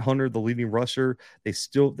 Jarrett Hunter, the leading rusher. They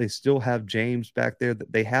still have James back there.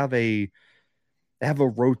 They have a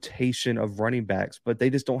rotation of running backs, but they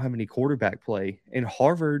just don't have any quarterback play. And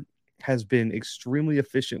Harvard has been extremely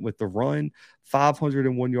efficient with the run,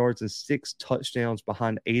 501 yards and 6 touchdowns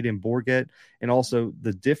behind Aiden Borgett. And also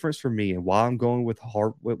the difference for me and why I'm going with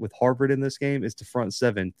Harvard in this game is the front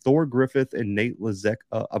seven. Thor Griffith and Nate Lezek,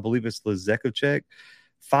 I believe it's Lezekovchek,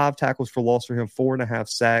 5 tackles for loss for him, 4.5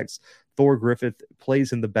 sacks. Thor Griffith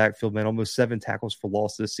plays in the backfield, man, almost 7 tackles for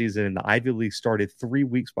loss this season. And the Ivy League started 3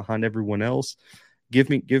 weeks behind everyone else. Give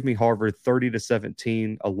me Harvard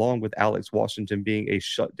 30-17, along with Alex Washington being a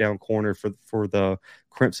shutdown corner for the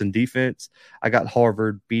Crimson defense. I got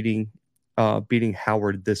Harvard beating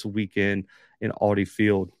Howard this weekend in Audi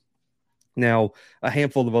Field. Now, a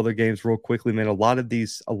handful of other games real quickly, man. A lot of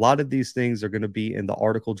these things are going to be in the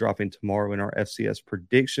article dropping tomorrow in our FCS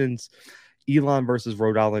predictions. Elon versus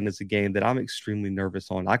Rhode Island is a game that I'm extremely nervous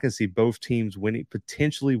on. I can see both teams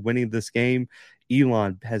potentially winning this game.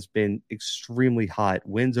 Elon has been extremely hot.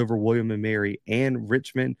 Wins over William and Mary and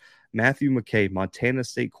Richmond. Matthew McKay, Montana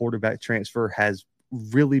State quarterback transfer, has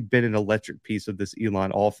really been an electric piece of this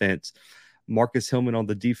Elon offense. Marcus Hillman on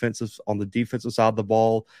the defensive side of the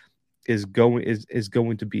ball is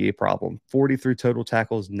going to be a problem. 43 total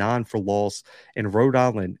tackles, 9 for loss. In Rhode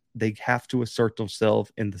Island, they have to assert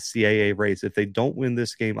themselves in the CAA race. If they don't win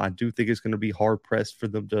this game, I do think it's going to be hard pressed for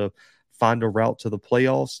them to find a route to the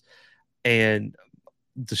playoffs. And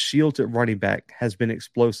the Shields at running back has been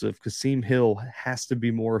explosive. Kasim Hill has to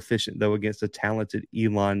be more efficient, though, against a talented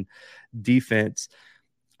Elon defense.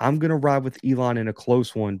 I'm going to ride with Elon in a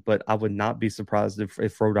close one, but I would not be surprised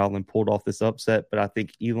if Rhode Island pulled off this upset. But I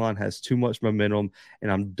think Elon has too much momentum,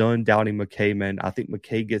 and I'm done doubting McKay, man. I think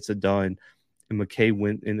McKay gets it done, and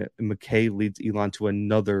McKay leads Elon to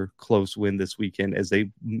another close win this weekend as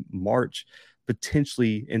they march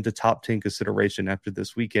potentially into top 10 consideration after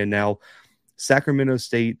this weekend. Now, Sacramento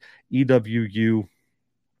State, EWU.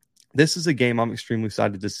 This is a game I'm extremely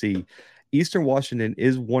excited to see. Eastern Washington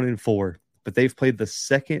is 1-4, but they've played the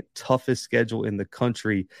second toughest schedule in the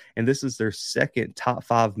country, and this is their second top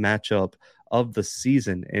 5 matchup of the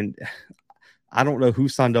season. And I don't know who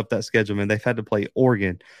signed up that schedule, man. They've had to play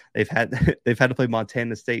Oregon. They've had to play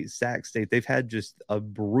Montana State, Sac State. They've had just a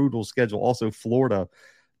brutal schedule. Also, Florida.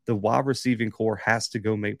 The wide receiving core has to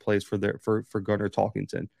go make plays for Gunnar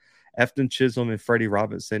Talkington. Efton Chisholm and Freddie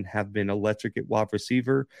Robinson have been electric at wide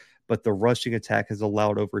receiver, but the rushing attack has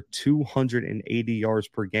allowed over 280 yards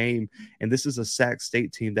per game. And this is a Sac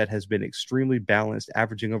State team that has been extremely balanced,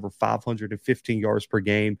 averaging over 515 yards per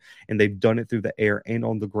game. And they've done it through the air and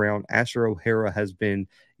on the ground. Asher O'Hara has been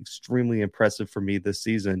extremely impressive for me this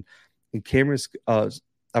season. And Cameron,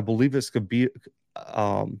 I believe it's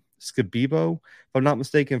Scabibo, if I'm not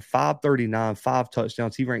mistaken, 539, 5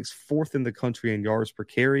 touchdowns. He ranks 4th in the country in yards per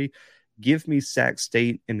carry. Give me Sac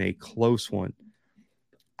State in a close one,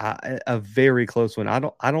 a very close one.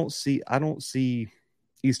 I don't see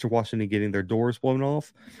Eastern Washington getting their doors blown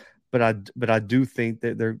off, but I do think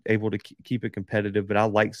that they're able to keep it competitive. But I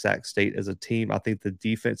like Sac State as a team. I think the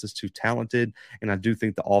defense is too talented, and I do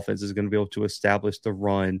think the offense is going to be able to establish the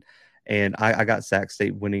run. And I got Sac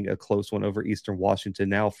State winning a close one over Eastern Washington.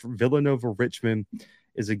 Now, for Villanova-Richmond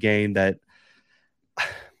is a game that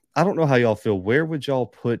I don't know how y'all feel. Where would y'all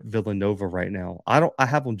put Villanova right now? I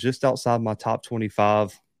have them just outside my top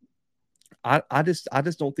 25. I just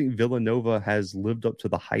don't think Villanova has lived up to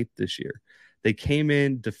the hype this year. They came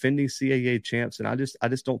in defending CAA champs, and I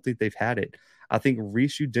just don't think they've had it. I think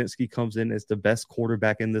Reese Udinski comes in as the best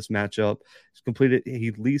quarterback in this matchup.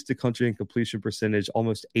 He leads the country in completion percentage,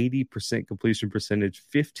 almost 80% completion percentage,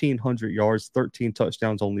 1,500 yards, 13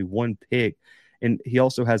 touchdowns, only one pick. And he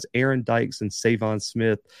also has Aaron Dykes and Savon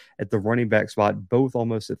Smith at the running back spot, both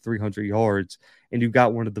almost at 300 yards. And you've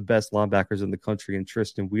got one of the best linebackers in the country in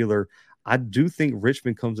Tristan Wheeler. I do think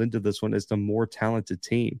Richmond comes into this one as the more talented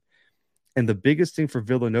team. And the biggest thing for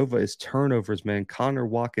Villanova is turnovers, man. Connor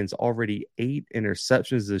Watkins already 8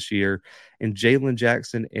 interceptions this year, and Jalen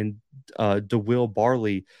Jackson and DeWill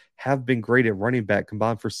Barley have been great at running back,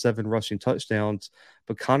 combined for 7 rushing touchdowns.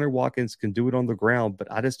 But Connor Watkins can do it on the ground, but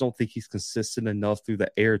I just don't think he's consistent enough through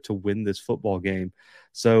the air to win this football game.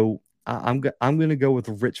 So I'm going to go with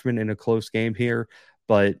Richmond in a close game here.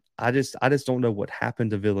 But I just don't know what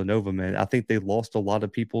happened to Villanova, man. I think they lost a lot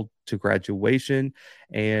of people to graduation,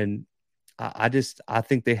 and I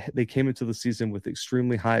think they came into the season with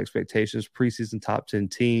extremely high expectations, preseason top 10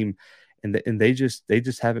 team, and they just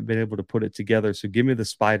haven't been able to put it together. So give me the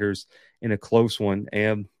Spiders in a close one.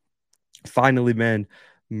 And finally, man,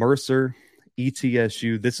 Mercer,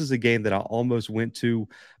 ETSU. This is a game that I almost went to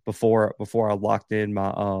before I locked in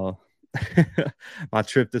my my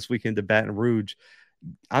trip this weekend to Baton Rouge.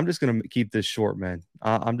 I'm just going to keep this short, man.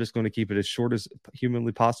 I'm just going to keep it as short as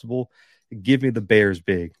humanly possible. Give me the Bears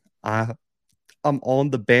big. I'm on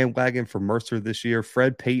the bandwagon for Mercer this year.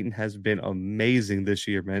 Fred Payton has been amazing this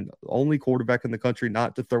year, man. Only quarterback in the country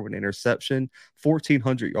not to throw an interception,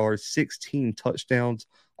 1,400 yards, 16 touchdowns.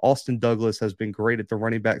 Austin Douglas has been great at the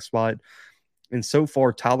running back spot. And so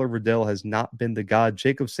far, Tyler Riddell has not been the guy.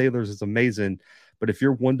 Jacob Saylors is amazing. But if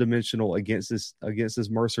you're one-dimensional against this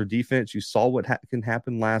Mercer defense, you saw what can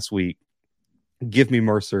happen last week. Give me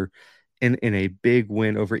Mercer in a big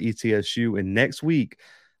win over ETSU. And next week,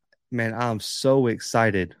 man, I'm so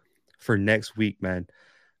excited for next week, man.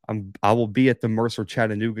 I will be at the Mercer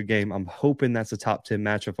Chattanooga game. I'm hoping that's a top 10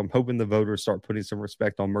 matchup. I'm hoping the voters start putting some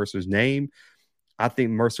respect on Mercer's name. I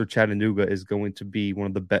think Mercer Chattanooga is going to be one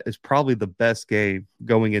of the best. It's probably the best game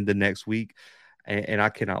going into next week. And I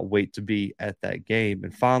cannot wait to be at that game.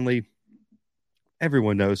 And finally,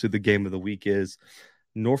 everyone knows who the game of the week is.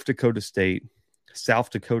 North Dakota State, South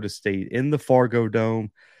Dakota State in the Fargo Dome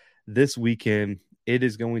this weekend. It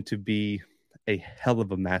is going to be a hell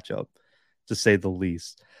of a matchup, to say the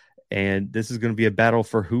least. And this is going to be a battle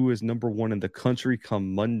for who is number 1 in the country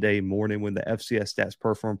come Monday morning when the FCS Stats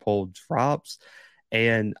Perform poll drops.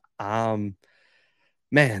 And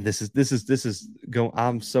man, this is going.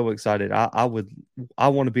 I'm so excited. I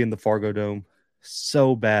want to be in the Fargo Dome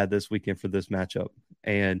so bad this weekend for this matchup.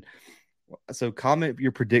 And so comment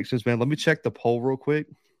your predictions, man. Let me check the poll real quick.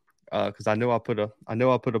 Because I know I put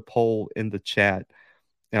a poll in the chat,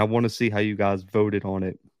 and I want to see how you guys voted on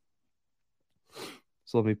it.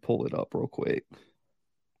 So let me pull it up real quick.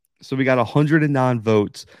 So we got 109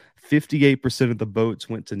 votes. 58% of the votes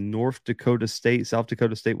went to North Dakota State. South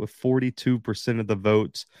Dakota State with 42% of the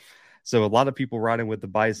votes. So a lot of people riding with the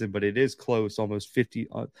Bison, but it is close, almost 50,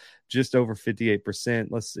 just over 58%.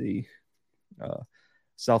 Let's see.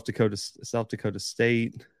 South Dakota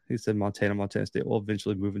State. He said Montana State will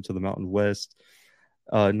eventually move into the Mountain West.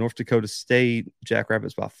 North Dakota State,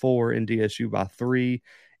 Jackrabbits by 4, NDSU by 3,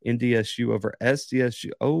 NDSU over SDSU.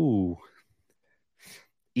 Oh,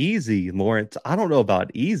 easy, Lawrence. I don't know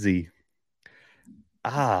about easy.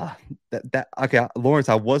 Okay, Lawrence.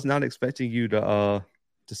 I was not expecting you to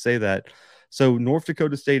say that. So North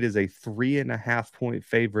Dakota State is a 3.5 point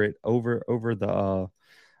favorite over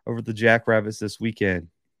the Jackrabbits this weekend.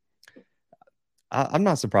 I'm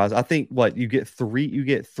not surprised. I think you get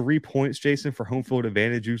 3 points, Jason, for home field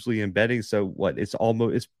advantage usually in betting. So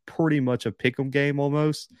it's pretty much a pick 'em game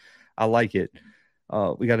almost. I like it.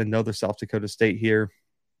 We got another South Dakota State here.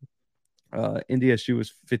 NDSU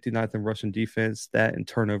is 59th in rushing defense. That and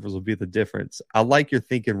turnovers will be the difference. I like your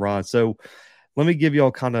thinking, Ron. So let me give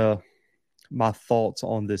y'all kind of my thoughts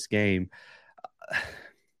on this game.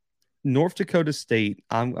 North Dakota State,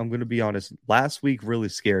 I'm going to be honest, last week really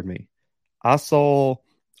scared me. I saw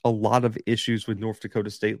a lot of issues with North Dakota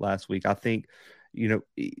State last week. I think, you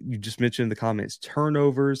just mentioned in the comments,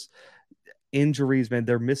 turnovers, injuries, man,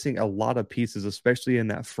 they're missing a lot of pieces, especially in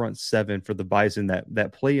that front 7 for the Bison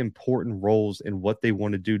that play important roles in what they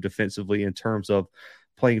want to do defensively in terms of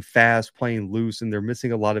playing fast, playing loose, and they're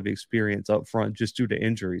missing a lot of experience up front just due to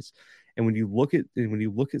injuries. And when you look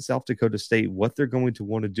at South Dakota State, what they're going to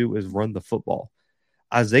want to do is run the football.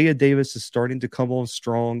 Isaiah Davis is starting to come on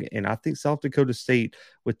strong, and I think South Dakota State,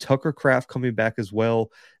 with Tucker Kraft coming back as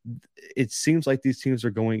well, it seems like these teams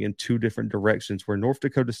are going in two different directions. Where North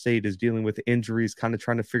Dakota State is dealing with injuries, kind of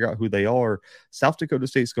trying to figure out who they are, South Dakota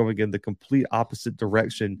State's going in the complete opposite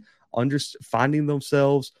direction, finding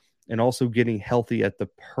themselves and also getting healthy at the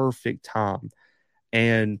perfect time.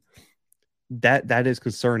 And that is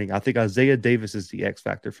concerning. I think Isaiah Davis is the X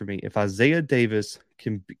factor for me. If Isaiah Davis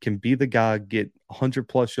can be the guy, get 100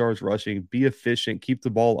 plus yards rushing, be efficient, keep the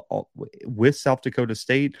ball with South Dakota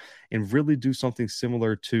State, and really do something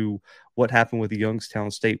similar to what happened with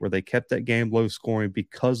Youngstown State, where they kept that game low scoring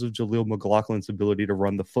because of Jaleel McLaughlin's ability to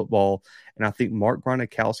run the football. And I think Mark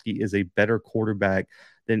Gronkowski is a better quarterback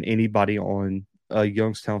than anybody on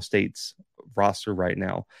Youngstown State's roster right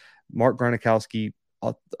now. Mark Gronkowski,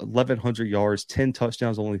 1,100 yards, 10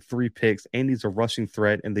 touchdowns, only 3 picks, and he's a rushing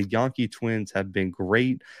threat. And the Yankee twins have been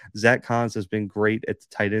great. Zach Cons has been great at the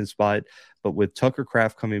tight end spot. But with Tucker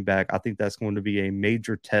Kraft coming back, I think that's going to be a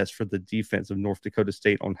major test for the defense of North Dakota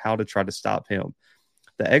State on how to try to stop him.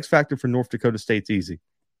 The X factor for North Dakota State's easy.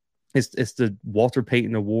 It's the Walter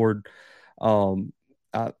Payton Award,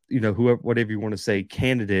 whoever, whatever you want to say,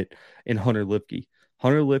 candidate in Hunter Lipke.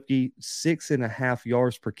 Hunter Lipke, 6.5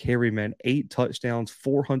 yards per carry, man, 8 touchdowns,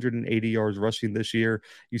 480 yards rushing this year.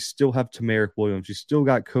 You still have Tamarick Williams. You still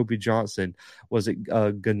got Kobe Johnson. Was it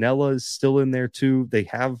Ganella is still in there too? They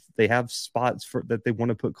have spots for that they want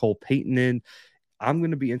to put Cole Payton in. I'm going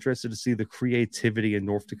to be interested to see the creativity in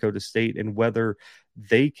North Dakota State and whether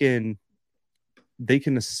they can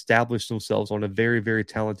establish themselves on a very, very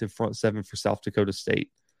talented front seven for South Dakota State.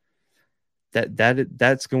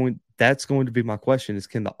 That's going to be my question is,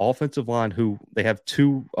 can the offensive line, who they have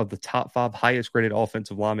 2 of the top 5 highest graded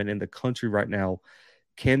offensive linemen in the country right now,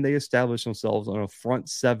 can they establish themselves on a front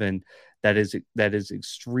seven that is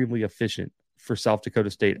extremely efficient for South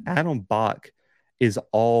Dakota State? Adam Bach is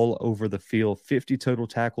all over the field, 50 total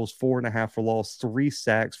tackles, 4.5 for loss, 3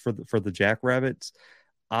 sacks for the Jackrabbits.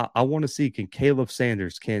 I want to see, can Caleb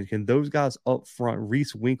Sanders, can those guys up front,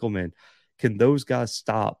 Reese Winkleman, can those guys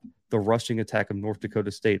stop the rushing attack of North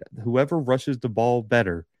Dakota State? Whoever rushes the ball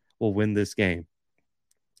better will win this game.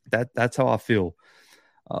 That's how I feel.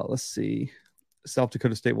 Let's see. South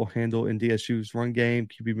Dakota State will handle NDSU's run game.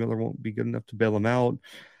 QB Miller won't be good enough to bail them out.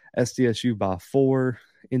 SDSU by 4.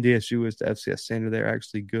 NDSU is the FCS standard. They're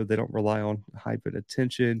actually good. They don't rely on hype and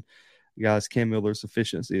attention. Guys, Cam Miller's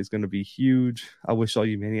efficiency is going to be huge. I wish all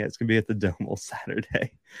you maniacs can be at the Dome on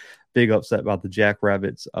Saturday. Big upset about the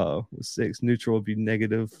Jackrabbits with 6. Neutral will be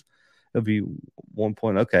negative. It'll be 1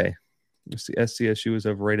 point. Okay. Let's see. SCSU is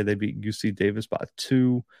overrated. They beat UC Davis by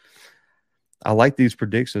 2. I like these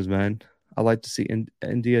predictions, man. I like to see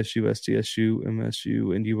NDSU, STSU,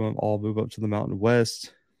 MSU, and UM all move up to the Mountain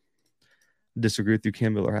West. Disagree with you.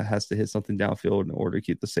 Cam Miller has to hit something downfield in order to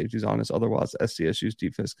keep the safeties honest. Otherwise, STSU's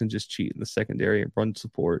defense can just cheat in the secondary and run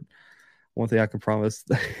support. One thing I can promise,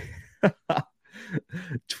 28-6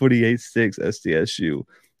 STSU.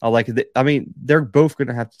 I like it. I mean, they're both going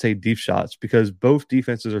to have to take deep shots because both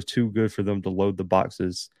defenses are too good for them to load the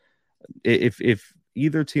boxes. If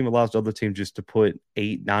either team allows the other team just to put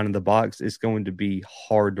 8, 9 in the box, it's going to be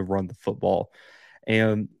hard to run the football.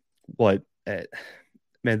 And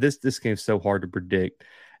man, this game's so hard to predict.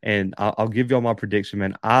 And I'll give y'all my prediction,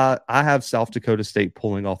 man. I have South Dakota State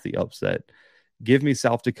pulling off the upset. Give me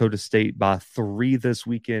South Dakota State by 3 this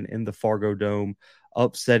weekend in the Fargo Dome,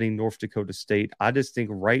 upsetting North Dakota State. I just think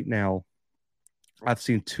right now I've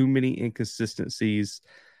seen too many inconsistencies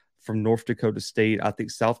from North Dakota State. I think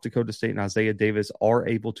South Dakota State and Isaiah Davis are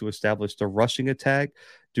able to establish the rushing attack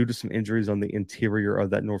due to some injuries on the interior of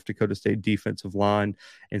that North Dakota State defensive line.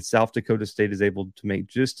 And South Dakota State is able to make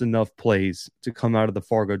just enough plays to come out of the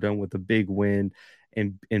Fargo Dome with a big win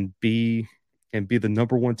and be the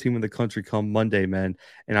number 1 team in the country come Monday, man.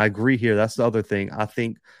 And I agree here. That's the other thing. I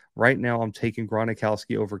think right now I'm taking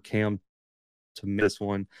Gronkowski over Cam to miss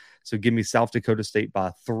one. So give me South Dakota State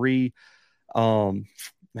by 3.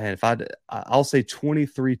 Man, I'll say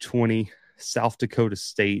 23-20 South Dakota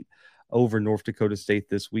State over North Dakota State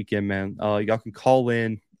this weekend, man. Y'all can call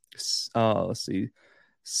in. Let's see.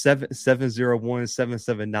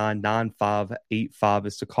 701-779-9585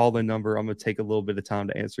 is the call-in number. I'm going to take a little bit of time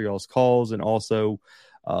to answer y'all's calls and also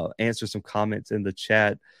answer some comments in the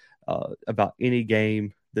chat about any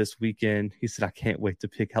game this weekend. He said, I can't wait to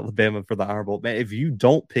pick Alabama for the Iron Bowl. Man, if you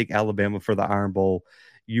don't pick Alabama for the Iron Bowl,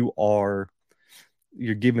 you're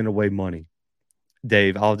giving away money.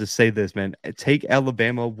 Dave, I'll just say this, man. Take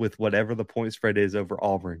Alabama with whatever the point spread is over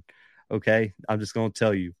Auburn. Okay? I'm just going to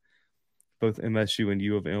tell you. Both MSU and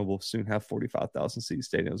U of M will soon have 45,000 seat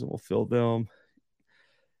stadiums and we'll fill them.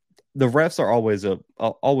 The refs are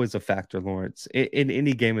always a factor, Lawrence. In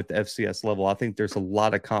any game at the FCS level, I think there's a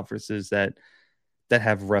lot of conferences that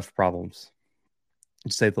have ref problems,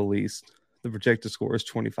 to say the least. The projected score is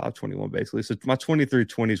 25-21, basically. So my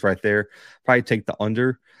 23-20 is right there. Probably take the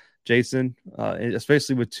under, Jason. And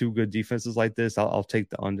especially with two good defenses like this, I'll take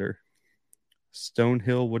the under.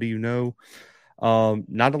 Stonehill, what do you know?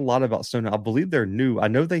 Not a lot about Stonehill. I believe they're new. I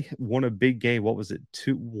know they won a big game. What was it,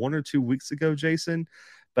 1 or 2 weeks ago, Jason?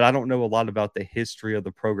 But I don't know a lot about the history of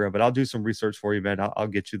the program. But I'll do some research for you, man. I'll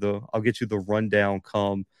get you the rundown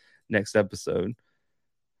come next episode.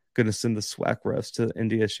 Gonna send the SWAC refs to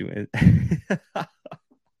NDSU.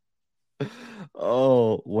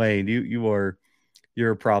 Oh, Wayne,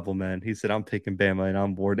 you're a problem, man. He said I'm picking Bama and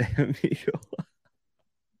I'm bored at MU.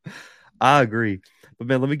 I agree. But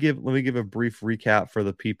man, let me give a brief recap for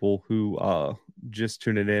the people who just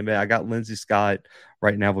tuning in. Man, I got Lindsey Scott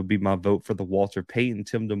right now would be my vote for the Walter Payton,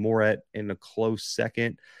 Tim DeMorat in a close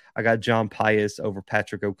second. I got John Pius over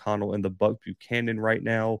Patrick O'Connell and the Buck Buchanan right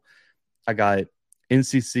now. I got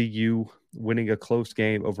NCCU winning a close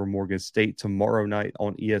game over Morgan State tomorrow night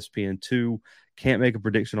on ESPN2. Can't make a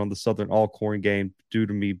prediction on the Southern Alcorn game due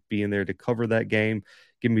to me being there to cover that game.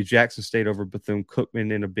 Give me Jackson State over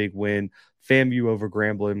Bethune-Cookman in a big win. FAMU over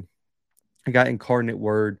Grambling. I got Incarnate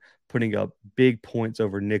Word putting up big points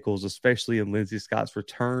over Nichols, especially in Lindsey Scott's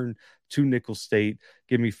return to Nichols State.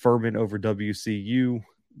 Give me Furman over WCU.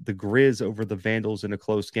 The Grizz over the Vandals in a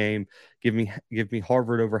close game. Give me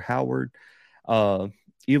Harvard over Howard.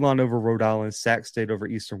 Elon over Rhode Island, Sac State over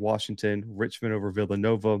Eastern Washington, Richmond over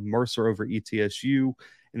Villanova, Mercer over ETSU,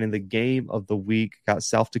 and in the game of the week, got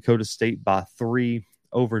South Dakota State by 3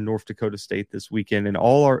 over North Dakota State this weekend. And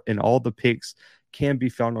all the picks can be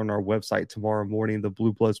found on our website tomorrow morning,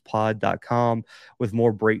 thebluebloodspod.com, with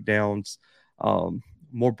more breakdowns,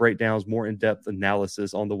 more in-depth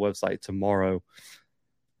analysis on the website tomorrow.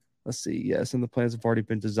 Let's see. Yes, and the plans have already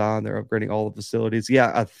been designed. They're upgrading all the facilities.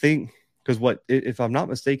 Yeah, I think. Because if I'm not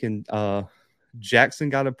mistaken,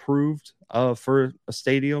 Jackson got approved for a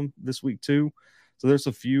stadium this week too. So there's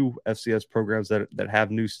a few FCS programs that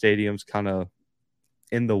have new stadiums kind of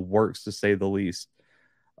in the works, to say the least.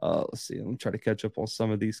 Let's see. Let me try to catch up on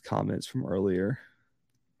some of these comments from earlier.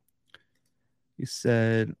 He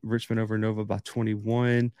said Richmond over Nova by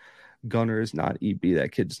 21. Gunner is not EB.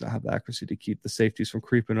 That kid does not have the accuracy to keep the safeties from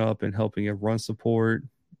creeping up and helping in run support.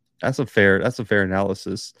 That's a fair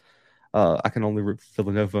analysis. I can only root for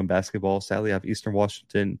Villanova in basketball. Sadly, I have Eastern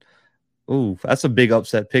Washington. Ooh, that's a big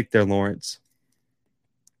upset pick there, Lawrence.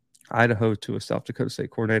 Idaho to a South Dakota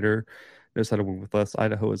State coordinator knows how to win with less.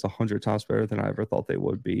 Idaho is 100 times better than I ever thought they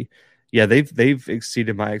would be. Yeah, they've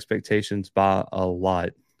exceeded my expectations by a lot.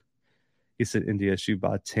 He said NDSU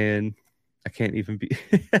by 10. I can't even be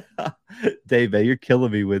Dave, man, you're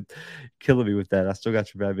killing me with that. I still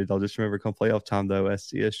got your bad bid. I'll just remember come playoff time though,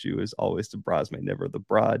 SCSU is always the bridesmaid, never the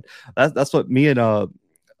bride. That's what me and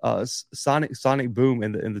Sonic Boom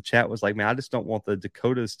in the chat was like, man, I just don't want the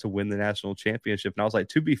Dakotas to win the national championship. And I was like,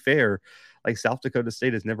 to be fair, like South Dakota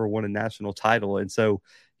State has never won a national title. And so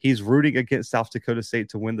he's rooting against South Dakota State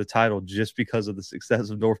to win the title just because of the success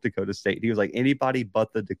of North Dakota State. He was like, anybody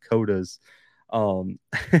but the Dakotas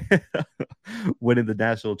winning the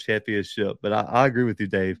national championship. But I agree with you,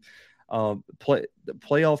 Dave. The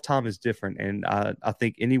playoff time is different. And I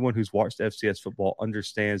think anyone who's watched FCS football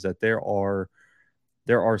understands that there are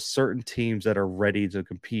certain teams that are ready to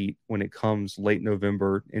compete when it comes late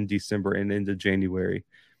November and December and into January.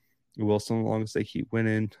 Wilson, as long as they keep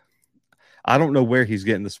winning. I don't know where he's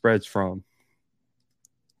getting the spreads from.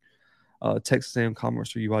 Texas A&M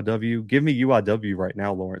Commerce or UIW. Give me UIW right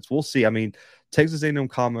now, Lawrence. We'll see. I mean, Texas A&M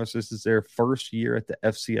Commerce, this is their first year at the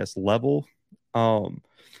FCS level.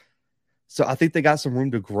 So I think they got some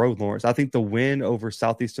room to grow, Lawrence. I think the win over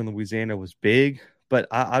Southeastern Louisiana was big, but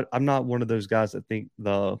I'm not one of those guys that think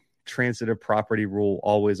the transitive property rule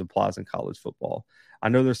always applies in college football. I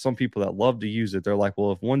know there's some people that love to use it. They're like,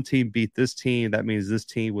 well, if one team beat this team, that means this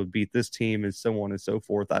team would beat this team and so on and so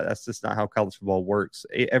forth. That's just not how college football works.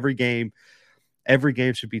 Every game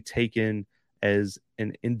should be taken as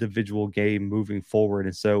an individual game moving forward.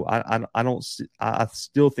 And so I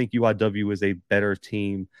still think UIW is a better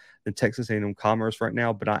team than Texas A&M Commerce right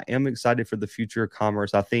now, but I am excited for the future of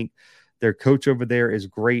Commerce. I think their coach over there is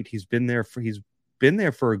great. He's been there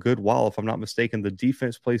for a good while, if I'm not mistaken. The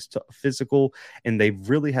defense plays physical, and they've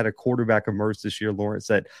really had a quarterback emerge this year, Lawrence,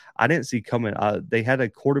 that I didn't see coming. They had a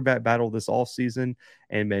quarterback battle this offseason,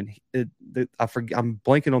 and man, I'm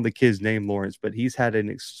blanking on the kid's name, Lawrence, but he's had an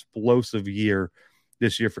explosive year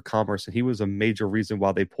this year for Commerce, and he was a major reason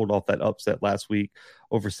why they pulled off that upset last week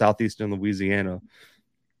over Southeastern Louisiana.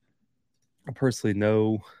 I personally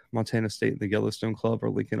know Montana State and the Yellowstone Club are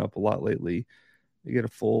linking up a lot lately. They get a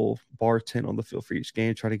full bar tent on the field for each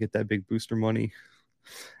game, try to get that big booster money.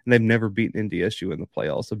 And they've never beaten NDSU in the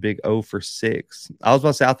playoffs. A big 0-6. I was about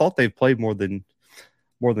to say I thought they've played more than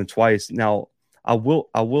twice. Now I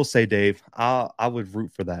will say, Dave, I would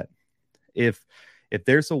root for that. If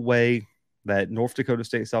there's a way that North Dakota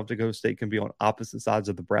State, South Dakota State can be on opposite sides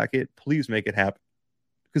of the bracket, please make it happen.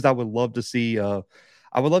 Because I would love to see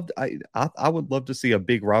I would love to see a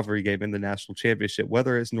big rivalry game in the national championship,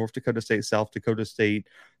 whether it's North Dakota State, South Dakota State,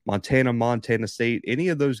 Montana State, any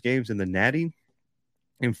of those games in the Natty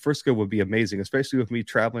in Frisco would be amazing, especially with me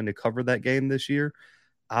traveling to cover that game this year.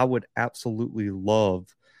 I would absolutely love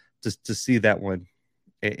to see that one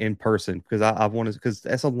in person because I want to, because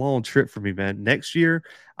that's a long trip for me, man. Next year,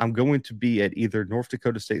 I'm going to be at either North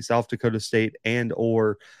Dakota State, South Dakota State, and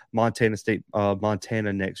or Montana State,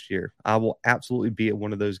 Montana next year. I will absolutely be at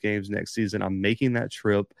one of those games next season. I'm making that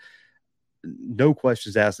trip. No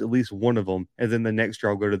questions asked, at least one of them. And then the next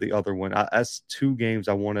year, I'll go to the other one. That's two games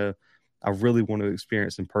I really want to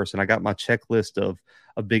experience in person. I got my checklist of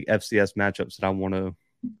big FCS matchups that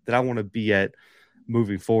I want to be at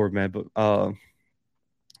moving forward, man. But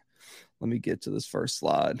let me get to this first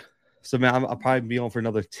slide. So, man, I'll probably be on for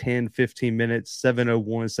another 10, 15 minutes.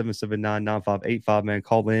 701-779-9585, man.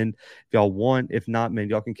 Call in if y'all want. If not, man,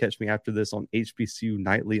 y'all can catch me after this on HBCU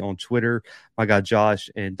Nightly on Twitter. My guy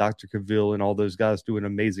Josh and Dr. Cavill and all those guys do an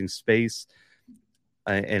amazing space.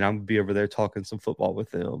 And I'm going to be over there talking some football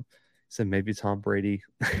with them. So maybe Tom Brady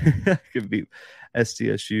could be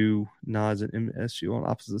SDSU, Nods, and MSU on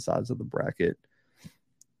opposite sides of the bracket.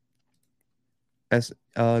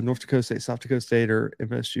 North Dakota State, South Dakota State, or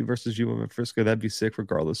MSU versus UM and Frisco. That'd be sick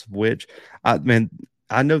regardless of which. Man,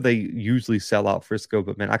 I know they usually sell out Frisco,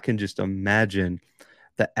 but man, I can just imagine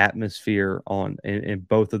the atmosphere in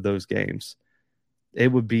both of those games.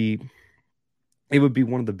 It would be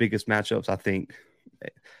one of the biggest matchups, I think,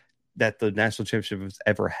 that the national championship has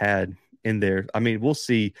ever had in there. I mean, we'll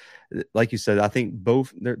see. Like you said, I think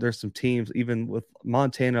both there's some teams, even with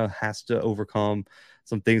Montana, has to overcome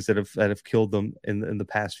some things that have killed them in the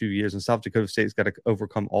past few years, and South Dakota State's got to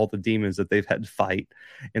overcome all the demons that they've had to fight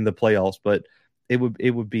in the playoffs. But it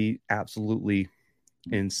would be absolutely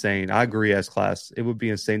insane. I agree, as class. It would be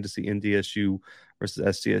insane to see NDSU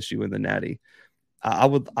versus SDSU in the Natty. I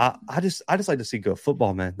just like to see good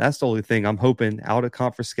football, man. That's the only thing. I'm hoping out of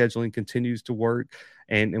conference scheduling continues to work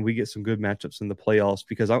and we get some good matchups in the playoffs,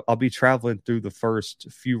 because I'll be traveling through the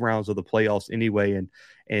first few rounds of the playoffs anyway.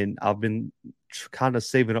 And I've been kind of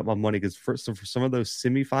saving up my money because for some of those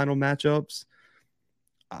semifinal matchups,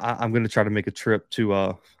 I'm going to try to make a trip to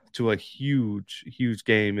a huge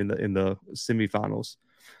game in the semifinals.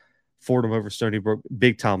 Fordham over Stony Brook,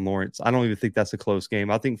 big time Lawrence. I don't even think that's a close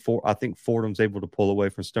game. I think Fordham's able to pull away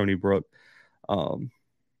from Stony Brook.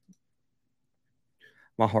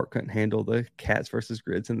 My heart couldn't handle the Cats versus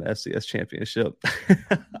Grids in the FCS championship.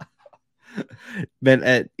 Man,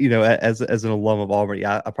 as an alum of Auburn,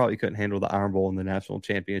 I probably couldn't handle the Iron Bowl in the national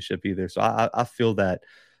championship either. So I feel that.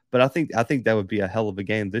 But I think that would be a hell of a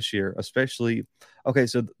game this year, especially. Okay,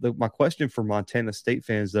 so my question for Montana State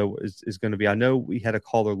fans, though, is going to be, I know we had a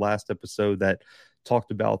caller last episode that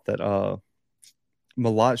talked about that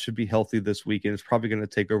Malott should be healthy this weekend. It's probably going to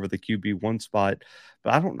take over the QB1 spot.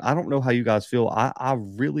 But I don't know how you guys feel. I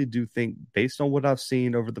really do think, based on what I've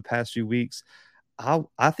seen over the past few weeks,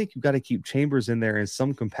 I think you've got to keep Chambers in there in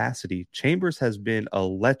some capacity. Chambers has been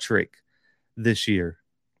electric this year.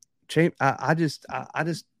 I just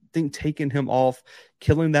think taking him off,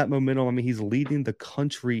 killing that momentum. I mean, he's leading the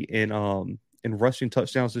country in rushing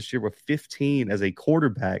touchdowns this year with 15 as a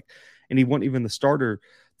quarterback, and he wasn't even the starter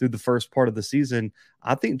through the first part of the season.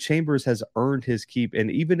 I think Chambers has earned his keep,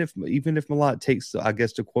 and even if Malott takes, I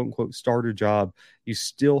guess, the quote unquote starter job, you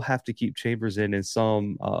still have to keep Chambers in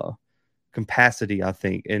some capacity, I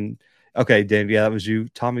think. And okay, Dan, yeah, that was you.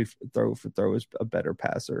 Tommy throw is a better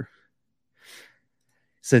passer.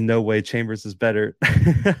 Said no way, Chambers is better.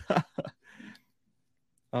 Let's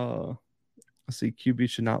see.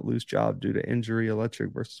 QB should not lose job due to injury.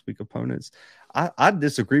 Electric versus weak opponents. I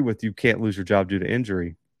disagree with you. Can't lose your job due to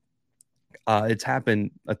injury. It's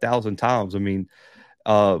happened 1,000 times. I mean,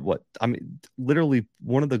 literally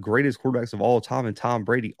one of the greatest quarterbacks of all time, and Tom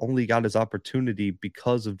Brady, only got his opportunity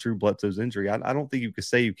because of Drew Bledsoe's injury. I don't think you could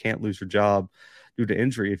say you can't lose your job due to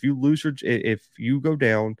injury. If you go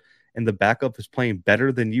down and the backup is playing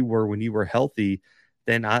better than you were when you were healthy,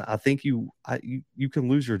 then I think you can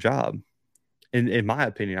lose your job. In my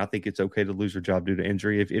opinion, I think it's okay to lose your job due to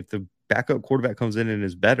injury. If the backup quarterback comes in and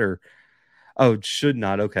is better, should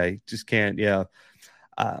not. Okay, just can't. Yeah.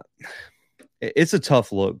 it's a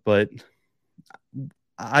tough look, but you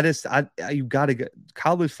got to get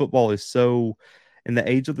college football is so in the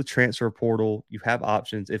age of the transfer portal. You have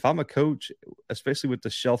options. If I'm a coach, especially with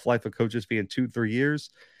the shelf life of coaches being 2-3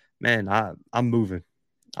 years, man, I'm moving.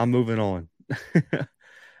 I'm moving on.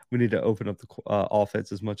 We need to open up the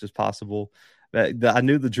offense as much as possible. I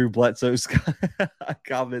knew the Drew Bledsoe's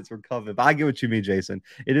comments were coming, but I get what you mean, Jason.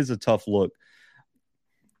 It is a tough look.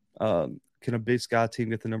 Can a Big Sky team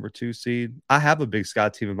get the number 2 seed? I have a Big Sky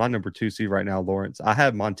team in my number 2 seed right now, Lawrence. I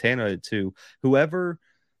have Montana at 2. Whoever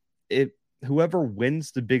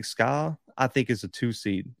wins the Big Sky, I think is a 2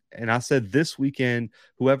 seed. And I said this weekend,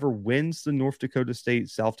 whoever wins the North Dakota State,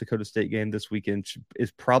 South Dakota State game this weekend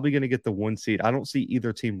is probably going to get the 1 seed. I don't see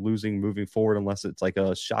either team losing moving forward unless it's like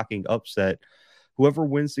a shocking upset. Whoever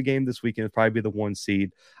wins the game this weekend will probably be the 1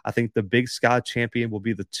 seed. I think the Big Sky champion will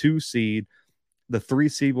be the 2 seed. The 3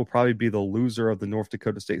 seed will probably be the loser of the North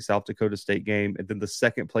Dakota State, South Dakota State game. And then the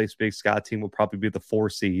second place Big Sky team will probably be the 4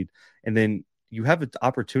 seed. And then you have an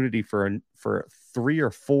opportunity for 3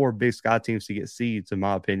 or 4 Big Sky teams to get seeds, in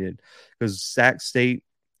my opinion, because Sac State,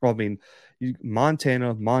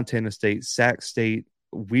 Montana State, Sac State,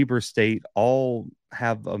 Weber State, all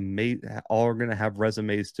are going to have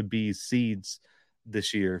resumes to be seeds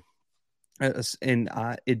this year. And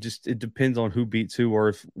it depends on who beats who, or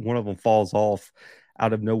if one of them falls off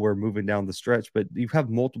out of nowhere moving down the stretch. But you have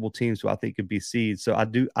multiple teams who I think could be seeds. So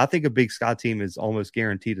I think a Big Sky team is almost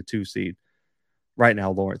guaranteed a 2 seed right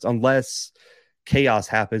now, Lawrence, unless chaos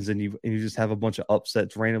happens and you just have a bunch of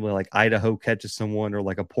upsets randomly, like Idaho catches someone, or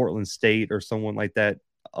like a Portland State or someone like that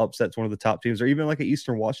upsets one of the top teams, or even like an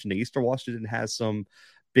Eastern Washington. Eastern Washington has some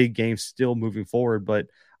big games still moving forward, but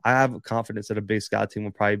I have confidence that a Big Sky team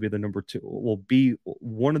will probably be the number 2. Will be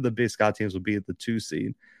one of the Big Sky teams will be the 2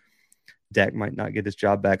 seed. Dak might not get his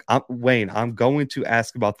job back. Wayne, I'm going to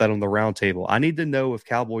ask about that on the roundtable. I need to know if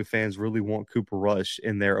Cowboy fans really want Cooper Rush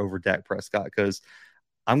in there over Dak Prescott, because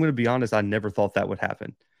I'm going to be honest, I never thought that would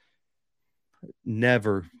happen.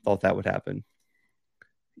 Never thought that would happen.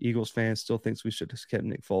 Eagles fans still thinks we should have kept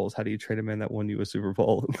Nick Foles. How do you trade a man that won you a Super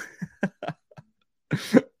Bowl?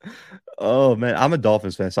 Oh man, I'm a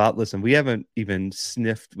Dolphins fan. So listen, we haven't even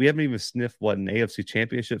sniffed what, an AFC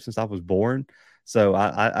championship since I was born. So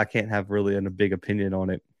I can't have really a big opinion on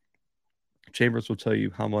it. Chambers will tell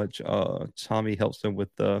you how much Tommy helps them with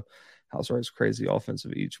the House's crazy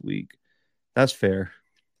offensive each week. That's fair.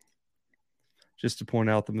 Just to point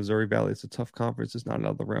out, the Missouri Valley is a tough conference. It's not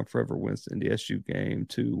another round forever wins the NDSU game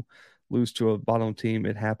to lose to a bottom team.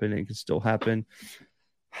 It happened and can still happen.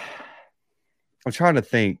 I'm trying to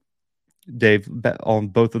think, Dave, on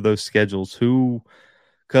both of those schedules,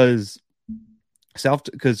 because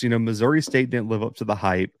Missouri State didn't live up to the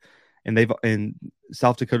hype, and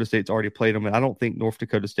South Dakota State's already played them, and I don't think North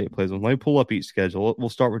Dakota State plays them. Let me pull up each schedule. We'll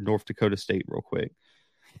start with North Dakota State real quick.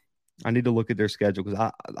 I need to look at their schedule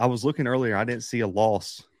because I was looking earlier. I didn't see a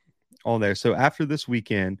loss on there. So after this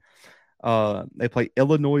weekend, they play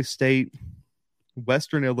Illinois State,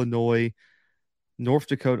 Western Illinois, North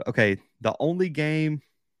Dakota. Okay, the only game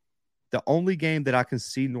that I can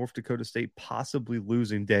see North Dakota State possibly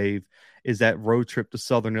losing, Dave, is that road trip to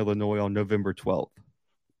Southern Illinois on November 12th.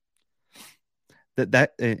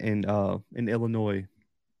 That in Illinois.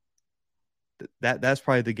 That's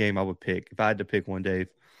probably the game I would pick if I had to pick one, Dave.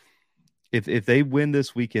 If they win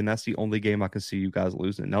this weekend, that's the only game I can see you guys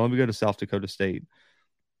losing. Now let me go to South Dakota State.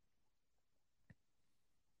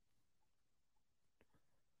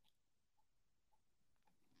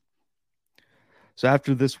 So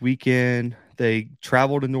after this weekend, they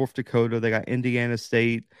travel to North Dakota. They got Indiana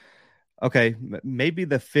State. Okay, maybe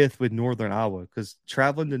the 5th with Northern Iowa, because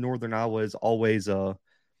traveling to Northern Iowa is always a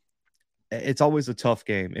tough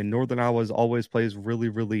game, and Northern Iowa always plays really,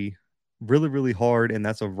 really, really, really hard, and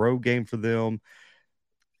that's a road game for them.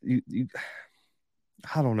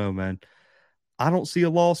 I don't know, man. I don't see a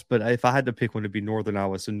loss, but if I had to pick one, it'd be Northern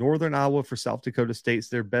Iowa. So Northern Iowa for South Dakota State's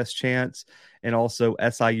their best chance, and also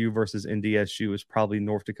SIU versus NDSU is probably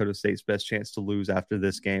North Dakota State's best chance to lose after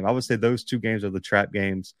this game. I would say those 2 games are the trap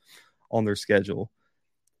games on their schedule.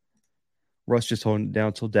 Russ just holding it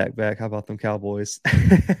down till Dak back. How about them Cowboys?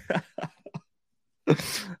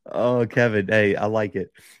 Oh, Kevin, hey, I like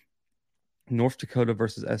it. North Dakota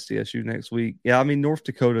versus SDSU next week. Yeah, I mean, North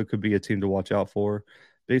Dakota could be a team to watch out for.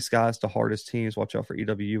 Big Sky's the hardest teams. Watch out for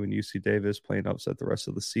EWU and UC Davis playing upset the rest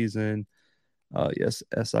of the season. Yes,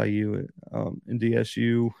 SIU and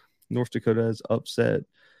DSU. North Dakota has upset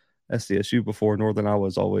SDSU before. Northern Iowa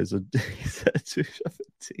is always a 2-17.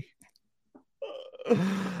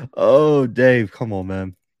 Oh, Dave, come on,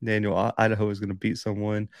 man. Daniel, Idaho is going to beat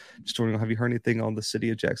someone. Just wondering, have you heard anything on the city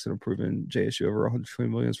of Jackson approving JSU over 120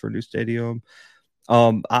 million for a new stadium?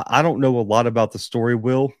 I don't know a lot about the story,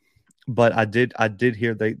 Will, but I did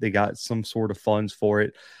hear they got some sort of funds for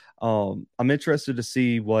it. I'm interested to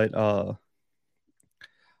see what I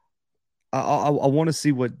want to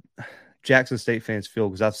see what Jackson State fans feel,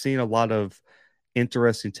 because I've seen a lot of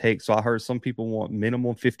interesting takes. So I heard some people want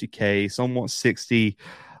minimum 50K, some want 60,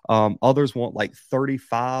 others want like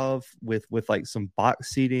 35 with like some box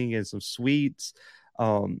seating and some suites.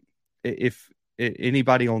 If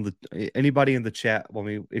anybody anybody in the chat, I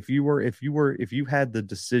mean, if you had the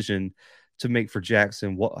decision to make for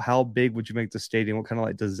Jackson, how big would you make the stadium? What kind of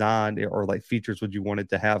like design or like features would you want it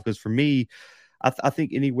to have? Because for me, I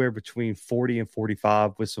think anywhere between 40 and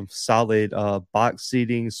 45 with some solid box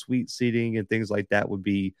seating, suite seating, and things like that would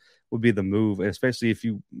be the move. And especially if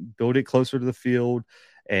you build it closer to the field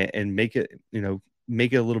and make it,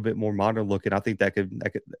 make it a little bit more modern looking. I think that could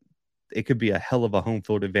it could be a hell of a home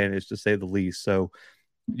field advantage, to say the least. So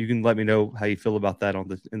you can let me know how you feel about that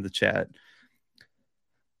in the chat.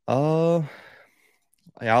 Yeah,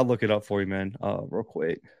 I'll look it up for you, man. Real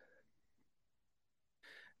quick.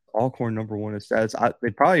 Alcorn number one in stats.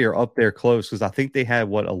 They probably are up there close, because I think they had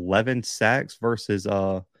 11 sacks versus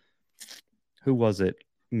who was it?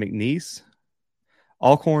 McNeese.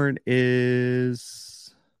 Alcorn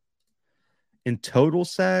is in total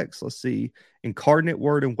sacks. Let's see. Incarnate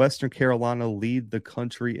Word and Western Carolina lead the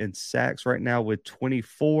country in sacks right now with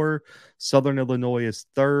 24. Southern Illinois is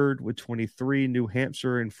third with 23. New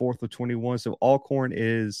Hampshire in fourth with 21. So Alcorn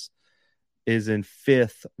is in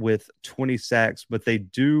fifth with 20 sacks, but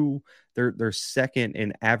they're second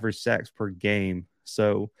in average sacks per game.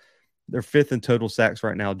 So they're fifth in total sacks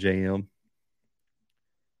right now, JM.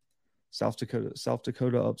 South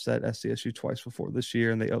Dakota upset SDSU twice before this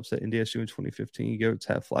year, and they upset NDSU in 2015. Goats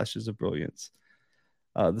have flashes of brilliance.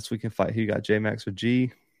 This weekend fight, who you got, J-Max or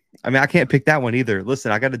G? I mean, I can't pick that one either.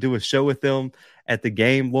 Listen, I got to do a show with them at the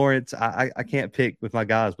game, Lawrence. I can't pick with my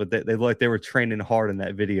guys, but they look like they were training hard in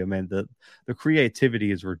that video, man. The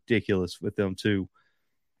creativity is ridiculous with them too.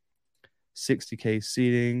 60K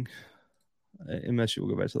seating. MSU will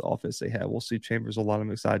go back to the offense they have. We'll see Chambers a lot.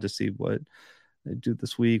 I'm excited to see what they do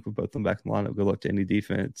this week with both of them back in the lineup. Good luck to any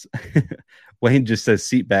defense. Wayne just says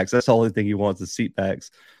seat backs. That's the only thing he wants is seat backs.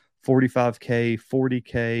 45K,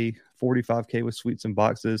 40K, 45K with suites and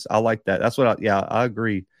boxes. I like that. That's what I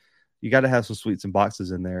agree. You got to have some suites and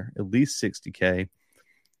boxes in there. At least 60K.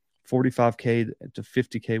 45K to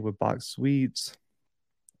 50K with box suites.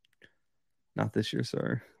 Not this year,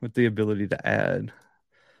 sir. With the ability to add.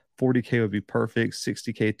 40K would be perfect.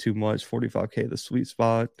 60K too much. 45K the sweet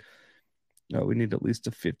spot. No, we need at least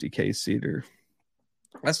a 50K seater.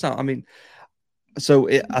 That's not, I mean, so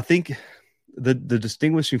I think the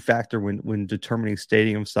distinguishing factor when determining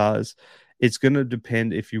stadium size, it's going to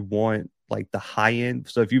depend if you want like the high end.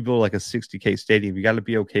 So if you build like a 60K stadium, you got to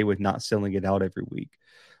be okay with not selling it out every week.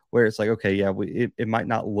 Where it's like, okay, yeah, it might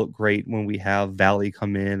not look great when we have Valley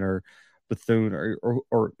come in or Bethune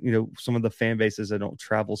or some of the fan bases that don't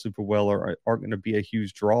travel super well or aren't going to be a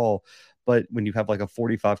huge draw. But when you have like a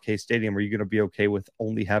 45K stadium, are you going to be okay with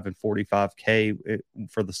only having 45K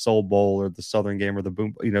for the Soul Bowl or the Southern game or the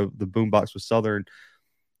boombox with Southern?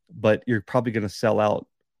 But you're probably going to sell out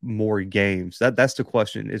more games. That's the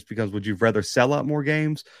question. Is because would you rather sell out more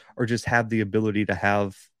games or just have the ability to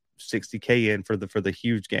have 60K in for the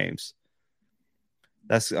huge games?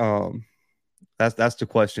 That's the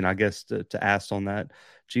question, I guess, to ask on that.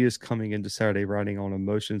 G is coming into Saturday riding on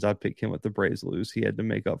emotions. I picked him with the Braves lose. He had to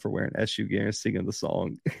make up for wearing SU gear and singing the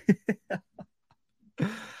song.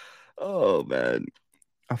 Oh man,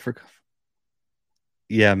 I forgot.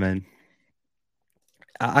 Yeah, man.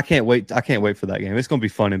 I can't wait. I can't wait for that game. It's gonna be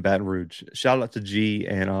fun in Baton Rouge. Shout out to G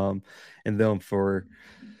and them for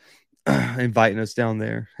inviting us down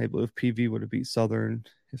there. Hey, Blue, if PV would have beat Southern,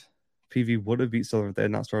 if PV would have beat Southern if they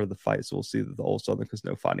had not started the fight, so we'll see that the old Southern, because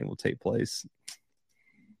no fighting will take place.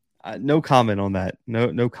 No comment on that.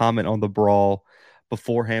 No comment on the brawl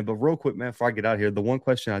beforehand. But real quick, man, before I get out of here, the one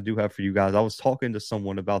question I do have for you guys, I was talking to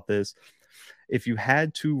someone about this. If you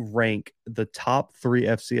had to rank the top 3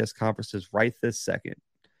 FCS conferences right this second,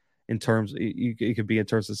 in terms, it could be in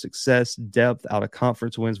terms of success, depth, out of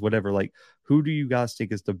conference wins, whatever. Like, who do you guys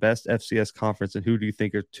think is the best FCS conference, and who do you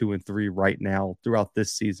think are 2 and 3 right now throughout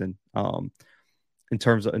this season? In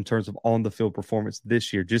terms of on the field performance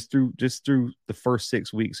this year, just through the first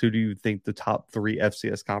 6 weeks, who do you think the top 3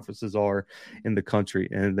 FCS conferences are in the country?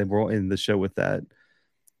 And then we'll end the show with that.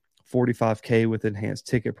 45K with enhanced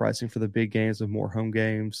ticket pricing for the big games with more home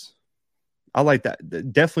games. I like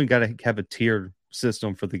that. Definitely got to have a tiered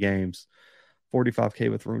system for the games. 45K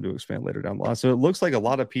with room to expand later down the line. So it looks like a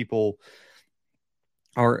lot of people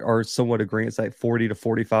are somewhat agreeing that 40 to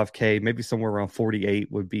 45K, maybe somewhere around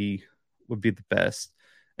 48 would be the best.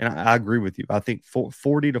 And I agree with you. I think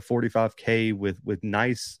 40 to 45K with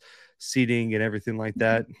nice seating and everything like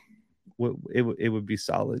that, it would be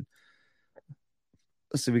solid.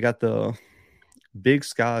 So we got the Big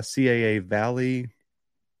Sky CAA Valley,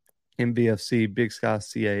 MVFC, Big Sky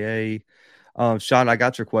CAA. Sean, I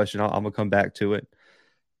got your question. I'm gonna come back to it.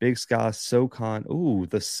 Big Sky SoCon. Ooh,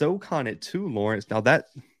 the SoCon at 2, Lawrence. Now that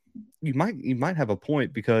you might have a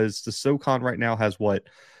point, because the SoCon right now has what?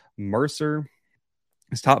 Mercer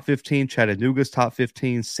is top 15, Chattanooga's top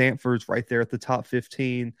 15, Sanford's right there at the top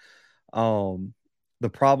 15. The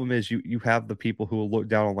problem is you have the people who will look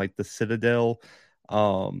down on like the Citadel,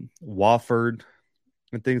 Wofford,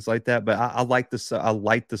 and things like that. But I like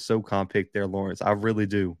the SoCon pick there, Lawrence. I really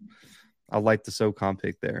do. I like the SoCon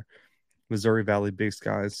pick there. Missouri Valley, Big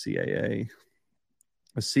Skies, CAA.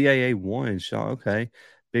 A CAA 1, Sean. Okay.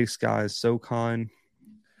 Big Skies, SoCon.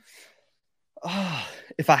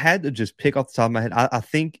 If I had to just pick off the top of my head, I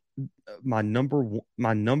think my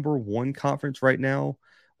number one conference right now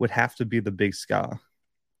would have to be the Big Sky.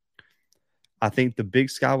 I think the Big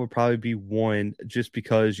Sky would probably be 1, just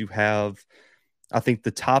because you have, I think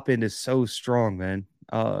the top end is so strong, man.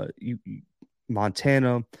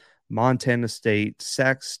 Montana State,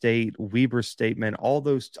 Sac State, Weber State, man, all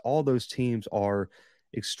those teams are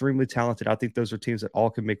extremely talented. I think those are teams that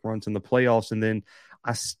all can make runs in the playoffs. And then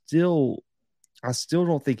I still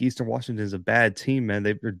don't think Eastern Washington is a bad team, man.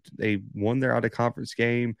 They won their out of conference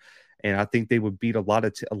game, and I think they would beat a lot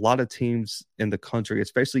of teams in the country,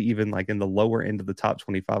 especially even like in the lower end of the top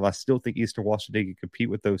 25. I still think Eastern Washington can compete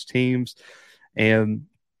with those teams, and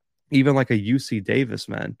even like a UC Davis,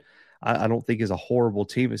 man, I don't think is a horrible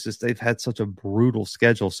team. It's just they've had such a brutal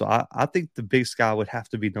schedule. So I think the Big Sky would have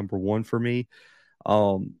to be number 1 for me.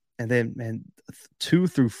 And then, man, 2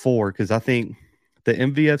 through 4, because I think the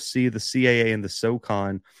MVFC, the CAA, and the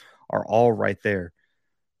SoCon are all right there.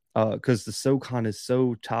 Because the SoCon is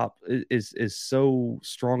so top, is so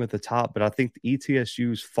strong at the top, but I think the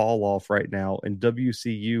ETSU's fall off right now, and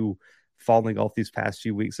WCU falling off these past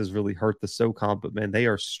few weeks has really hurt the SoCon. But man, they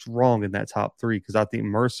are strong in that top 3, because I think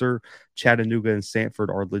Mercer, Chattanooga, and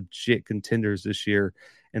Sanford are legit contenders this year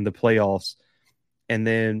in the playoffs. And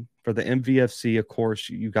then for the MVFC, of course,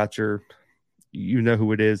 you got your, you know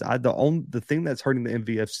who it is. The thing that's hurting the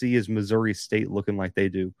MVFC is Missouri State looking like they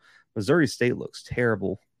do. Missouri State looks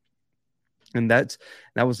terrible. And that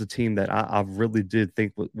was a team that I really did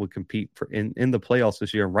think would compete in the playoffs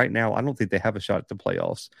this year. Right now, I don't think they have a shot at the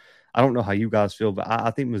playoffs. I don't know how you guys feel, but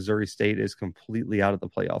I think Missouri State is completely out of the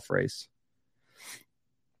playoff race.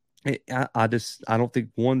 I don't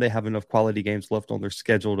think, one, they have enough quality games left on their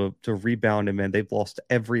schedule to rebound, and man, they've lost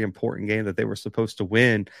every important game that they were supposed to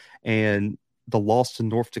win. And the loss to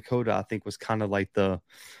North Dakota, I think, was kind of like the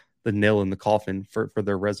nail in the coffin for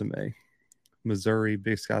their resume. Missouri,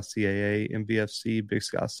 Big Sky CAA, MVFC, Big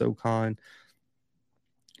Sky SoCon.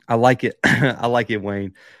 I like it. I like it,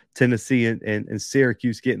 Wayne. Tennessee and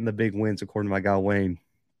Syracuse getting the big wins, according to my guy Wayne.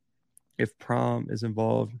 If prom is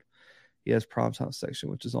involved, he has prom's house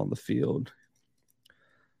section, which is on the field.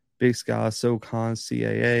 Big Sky, SoCon,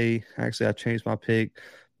 CAA. Actually, I changed my pick.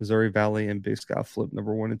 Missouri Valley and Big Sky flip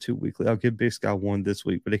number 1 and 2 weekly. I'll give Big Sky 1 this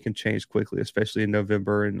week, but it can change quickly, especially in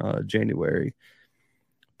November and January.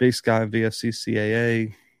 Big Sky and VFC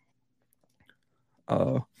CAA.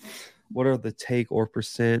 What are the take or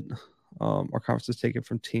percent our conference is taking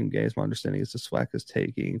from team games? My understanding is the SWAC is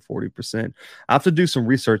taking 40%. I have to do some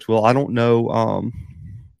research. Well, I don't know.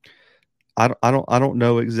 I don't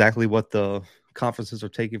know exactly what the conferences are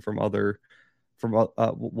taking from what like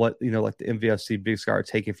the MVFC Big Sky are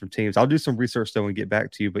taking from teams. I'll do some research though and get back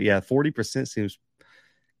to you. But yeah, 40% seems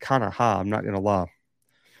kind of high. I'm not gonna lie.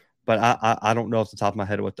 But I don't know off the top of my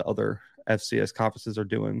head what the other FCS conferences are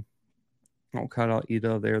doing. I'll cut out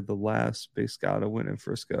Ida. They're the last Big Sky to win in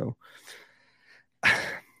Frisco.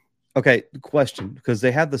 Okay, question, because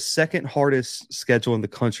they have the second hardest schedule in the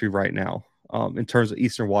country right now in terms of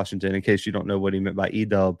Eastern Washington, in case you don't know what he meant by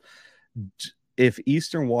E-dub. If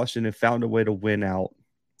Eastern Washington found a way to win out,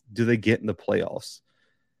 do they get in the playoffs?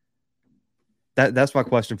 That's my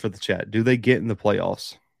question for the chat. Do they get in the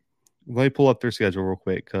playoffs? Let me pull up their schedule real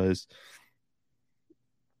quick, because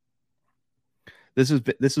this has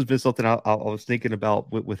been something I was thinking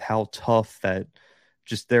about with how tough that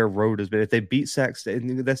just their road has been. If they beat Sac State,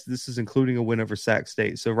 and this is including a win over Sac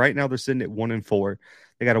State. So right now they're sitting at 1 and 4.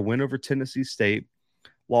 They got a win over Tennessee State,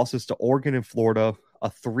 losses to Oregon and Florida, a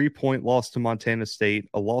 3-point loss to Montana State,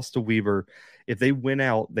 a loss to Weber. If they win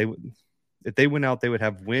out, they would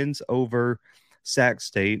have wins over Sac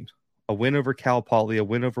State, a win over Cal Poly, a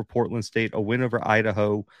win over Portland State, a win over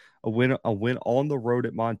Idaho, a win on the road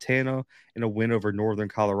at Montana, and a win over Northern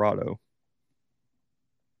Colorado.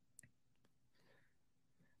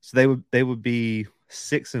 So they would be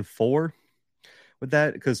 6-4 with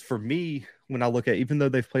that. Because for me, when I look at, even though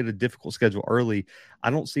they've played a difficult schedule early, I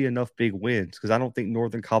don't see enough big wins, because I don't think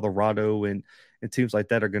Northern Colorado and teams like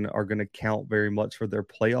that are gonna count very much for their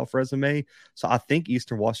playoff resume. So I think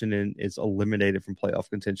Eastern Washington is eliminated from playoff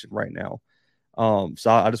contention right now. So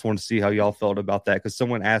I just wanted to see how y'all felt about that, because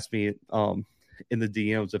someone asked me in the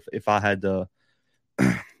DMs if I had to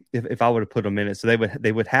if I would have put them in it. So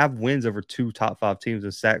they would have wins over 2 top 5 teams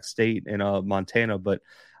in Sac State and Montana, but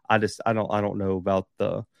I don't know about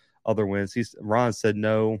the other wins. Ron said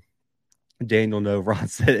no. Daniel no. Ron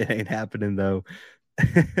said it ain't happening though.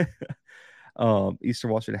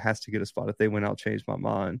 Eastern Washington has to get a spot. If they went out, change my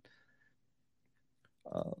mind.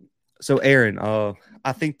 So Aaron,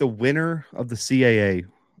 I think the winner of the CAA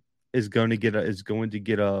is going to get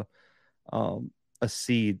a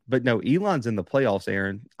seed. But no, Elon's in the playoffs,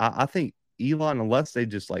 Aaron. I think Elon, unless they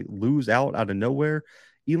just like lose out of nowhere,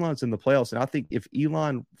 Elon's in the playoffs. And I think if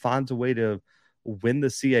Elon finds a way to win the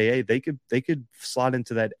CAA, they could slide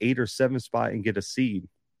into that 8 or 7 spot and get a seed.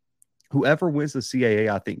 Whoever wins the CAA,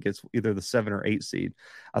 I think, gets either the 7 or 8 seed.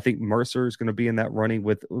 I think Mercer is going to be in that running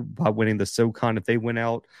by winning the SoCon if they win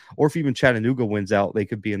out, or if even Chattanooga wins out, they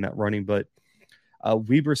could be in that running. But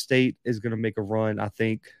Weber State is going to make a run, I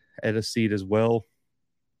think, at a seed as well.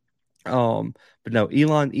 But no,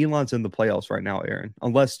 Elon's in the playoffs right now, Aaron,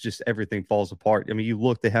 unless just everything falls apart. I mean, you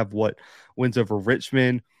look, they have wins over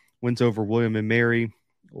Richmond, wins over William and Mary.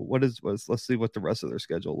 Let's see what the rest of their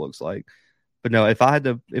schedule looks like. But no, I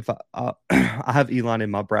have Elon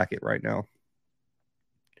in my bracket right now.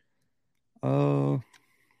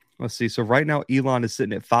 Let's see. So right now, Elon is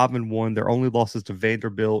sitting at 5-1. Their only losses to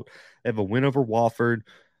Vanderbilt. They have a win over Wofford,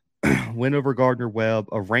 win over Gardner Webb,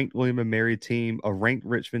 a ranked William and Mary team, a ranked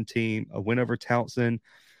Richmond team, a win over Townsend.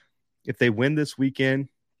 If they win this weekend,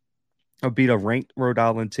 they'll beat a ranked Rhode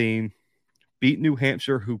Island team, beat New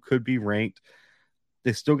Hampshire, who could be ranked.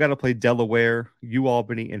 They still got to play Delaware,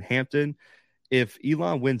 UAlbany, and Hampton. If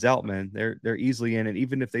Elon wins out, man, they're easily in. And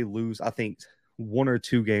even if they lose, I think 1 or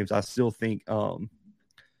 2 games, I still think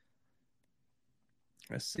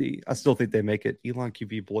let's see. I still think they make it. Elon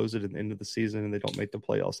QB blows it at the end of the season and they don't make the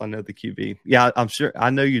playoffs. I know the QB. Yeah, I'm sure. I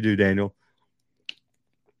know you do, Daniel.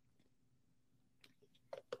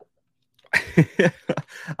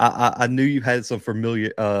 I knew you had some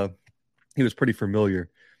familiar. He was pretty familiar.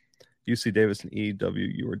 UC Davis and EW,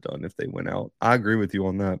 you were done if they went out. I agree with you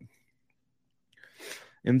on that.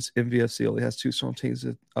 MVFC only has 2 strong teams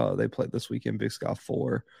that they played this weekend. Big Sky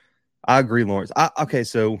 4. I agree, Lawrence. Okay,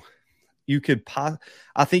 so you could.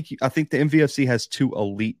 I think the MVFC has 2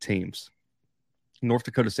 elite teams. North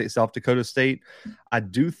Dakota State, South Dakota State. I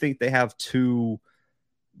do think they have 2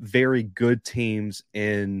 very good teams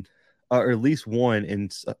in, or at least one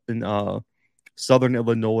in Southern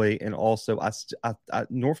Illinois, and also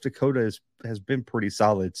North Dakota has been pretty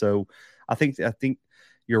solid. So I think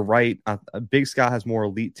you're right. Big Sky has more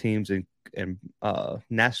elite teams and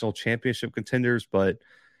national championship contenders, but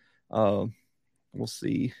we'll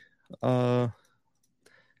see. I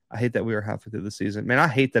hate that we are halfway through the season, man. I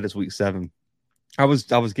hate that it's week 7. I was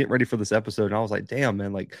getting ready for this episode, and I was like, damn,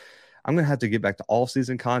 man, like I'm gonna have to get back to all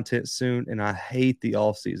season content soon, and I hate the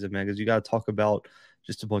off season, man, because you got to talk about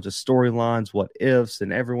just a bunch of storylines, what ifs,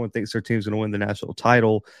 and everyone thinks their team's going to win the national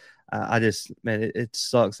title. It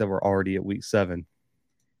sucks that we're already at week 7.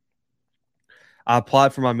 I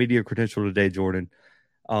applied for my media credential today, Jordan.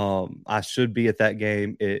 I should be at that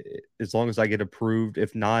game as long as I get approved.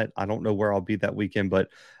 If not, I don't know where I'll be that weekend, but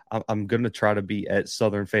I'm going to try to be at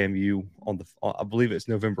Southern FAMU I believe it's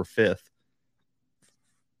November 5th.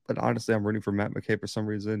 But honestly, I'm rooting for Matt McKay for some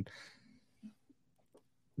reason.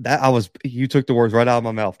 You took the words right out of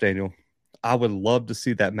my mouth, Daniel. I would love to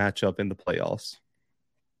see that matchup in the playoffs.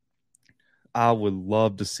 I would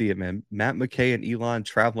love to see it, man. Matt McKay and Elon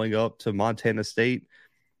traveling up to Montana State.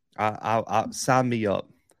 I sign me up.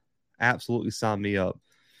 Absolutely sign me up.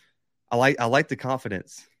 I like the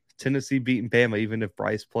confidence. Tennessee beating Bama, even if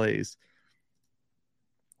Bryce plays.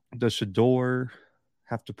 Does Shador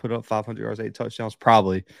have to put up 500 yards, 8 touchdowns?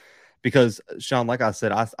 Probably. Because, Sean, like I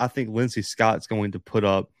said, I think Lindsey Scott's going to put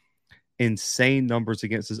up insane numbers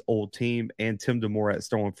against his old team, and Tim DeMorat's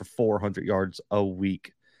throwing for 400 yards a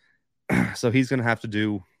week. So he's going to have to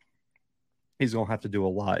do a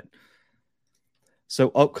lot. So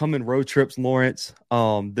upcoming road trips, Lawrence.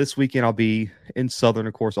 This weekend I'll be in Southern,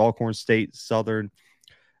 of course, Alcorn State, Southern.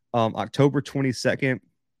 October 22nd,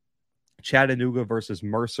 Chattanooga versus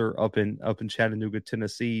Mercer up in Chattanooga,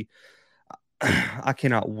 Tennessee. I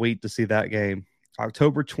cannot wait to see that game.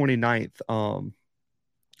 October 29th,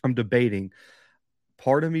 I'm debating.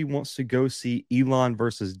 Part of me wants to go see Elon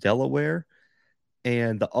versus Delaware,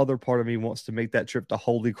 and the other part of me wants to make that trip to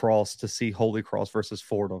Holy Cross to see Holy Cross versus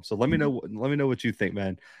Fordham. So let me know. Let me know what you think,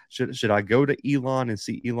 man. Should I go to Elon and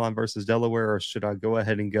see Elon versus Delaware, or should I go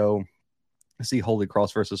ahead and go see Holy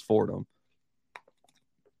Cross versus Fordham?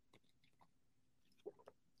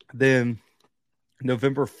 Then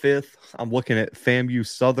November 5th, I'm looking at FAMU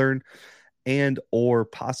Southern and or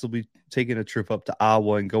possibly taking a trip up to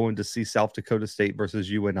Iowa and going to see South Dakota State versus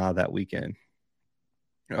UNI that weekend.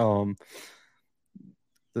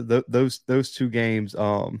 Those two games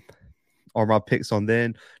are my picks on.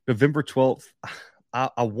 Then November 12th,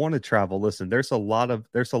 I want to travel. Listen, there's a lot of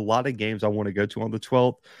games I want to go to on the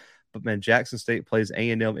 12th, but man, Jackson State plays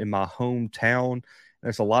A&M in my hometown.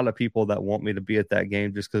 There's a lot of people that want me to be at that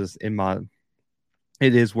game just because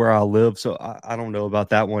it is where I live. So I don't know about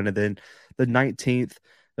that one. And then the 19th,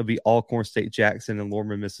 it'll be Alcorn State, Jackson, and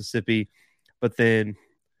Lorman, Mississippi. But then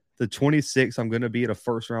the 26th, I'm going to be at a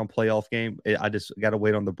first round playoff game. I just got to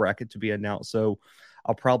wait on the bracket to be announced. So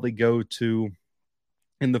I'll probably go to,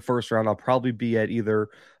 in the first round, I'll probably be at either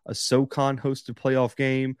a SoCon hosted playoff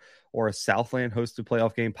game or a Southland hosted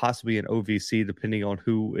playoff game, possibly an OVC, depending on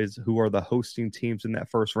who are the hosting teams in that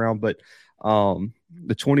first round. But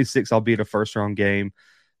the 26th, I'll be at a first round game.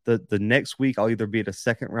 The next week, I'll either be at a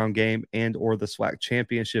second round game and or the SWAC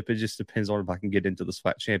championship. It just depends on if I can get into the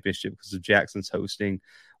SWAC championship because of Jackson's hosting.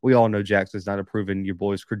 We all know Jackson's not approving your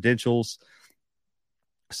boys' credentials.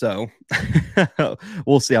 So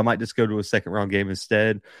we'll see. I might just go to a second round game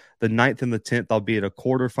instead. The 9th and the 10th, I'll be at a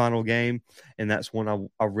quarterfinal game. And that's when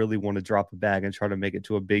I really want to drop a bag and try to make it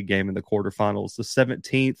to a big game in the quarterfinals. The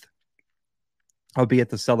 17th, I'll be at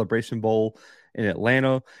the Celebration Bowl in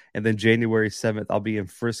Atlanta. And then January 7th, I'll be in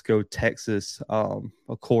Frisco, Texas, of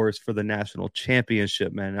course, for the national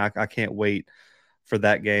championship, man. I can't wait for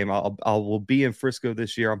that game. I will be in Frisco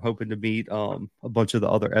this year. I'm hoping to meet a bunch of the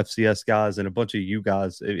other FCS guys and a bunch of you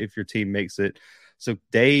guys if your team makes it. So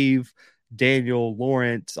Dave, Daniel,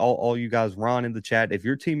 Lawrence, all you guys, Ron in the chat, if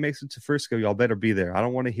your team makes it to Frisco, y'all better be there. I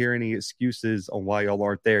don't want to hear any excuses on why y'all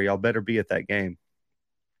aren't there. Y'all better be at that game.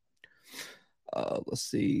 Let's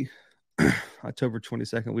see. October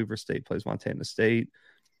 22nd, Weaver State plays Montana State.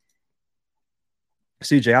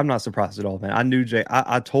 CJ, I'm not surprised at all, man. I knew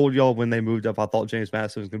I told y'all when they moved up, I thought James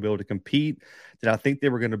Madison was going to be able to compete. Did I think they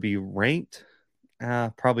were going to be ranked?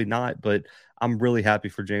 Probably not, but I'm really happy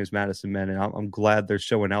for James Madison, man, and I'm glad they're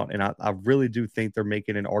showing out. And I really do think they're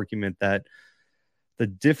making an argument that the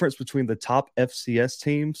difference between the top FCS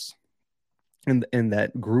teams and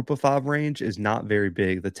that group of 5 range is not very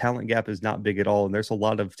big. The talent gap is not big at all, and there's a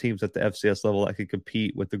lot of teams at the FCS level that could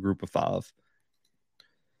compete with the group of 5.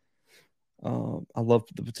 I love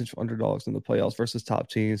the potential underdogs in the playoffs versus top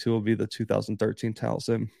teams who will be the 2013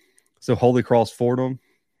 Towson. So Holy Cross Fordham.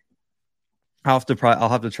 I'll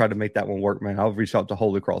have to try to make that one work, man. I'll reach out to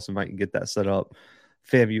Holy Cross and might get that set up.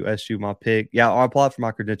 FAMU SU, my pick. Yeah, I applied for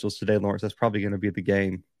my credentials today, Lawrence. That's probably going to be the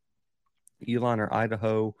game. Elon or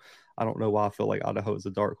Idaho. I don't know why I feel like Idaho is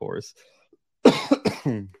a dark horse.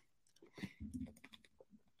 I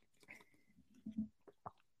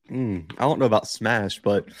don't know about Smash,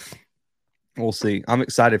 but we'll see. I'm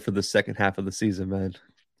excited for the second half of the season, man.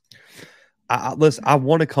 Listen, I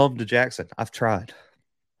want to come to Jackson. I've tried.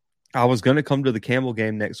 I was going to come to the Campbell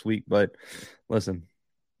game next week, but listen,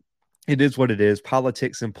 it is what it is.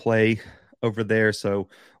 Politics in play over there, so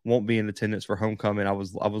won't be in attendance for homecoming. I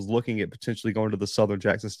was looking at potentially going to the Southern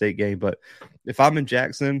Jackson State game, but if I'm in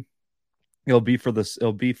Jackson, it'll be for the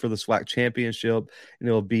SWAC championship, and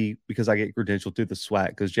it'll be because I get credentialed through the SWAC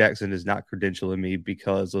because Jackson is not credentialing me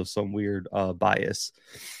because of some weird bias.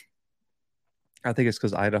 I think it's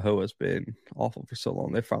because Idaho has been awful for so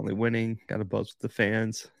long. They're finally winning. Got a buzz with the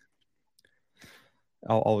fans.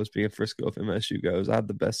 I'll always be in Frisco if MSU goes. I have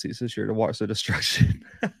the best seats this year to watch the destruction.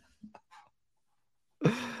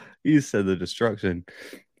 You said the destruction.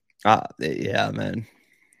 Yeah, man.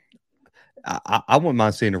 I wouldn't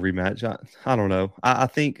mind seeing a rematch. I don't know. I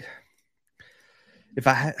think if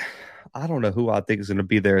I don't know who I think is going to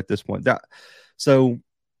be there at this point. So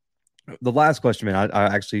the last question, man,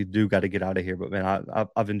 I actually do got to get out of here, but man,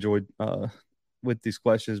 I've enjoyed with these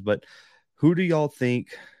questions. But who do y'all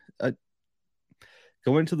think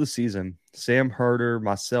going into the season? Sam Herder,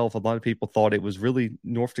 myself, a lot of people thought it was really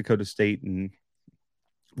North Dakota State and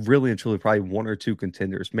really and truly probably one or two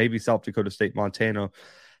contenders, maybe South Dakota State, Montana.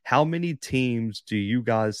 How many teams do you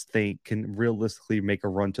guys think can realistically make a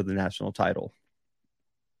run to the national title,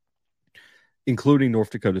 including North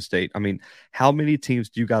Dakota State? I mean, how many teams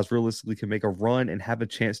do you guys realistically can make a run and have a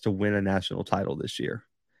chance to win a national title this year?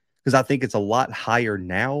 Because I think it's a lot higher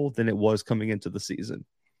now than it was coming into the season.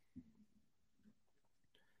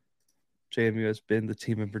 JMU has been the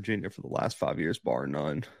team in Virginia for the last 5 years, bar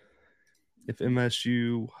none. If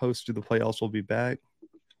MSU hosts to the playoffs, we'll be back.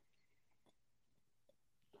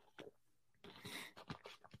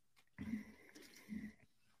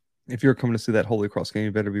 If you're coming to see that Holy Cross game,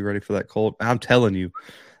 you better be ready for that cold. I'm telling you,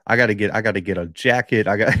 I gotta get a jacket.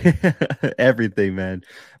 I got everything, man.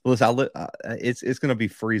 Listen, it's gonna be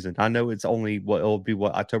freezing. I know it's only it'll be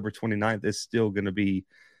October 29th. It's still gonna be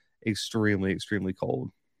extremely, extremely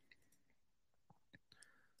cold.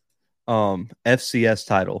 FCS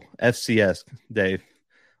title, FCS, Dave.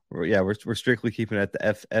 We're strictly keeping it at the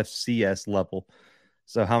FCS level.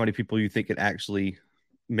 So how many people you think can actually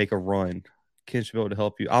make a run? Ken should be able to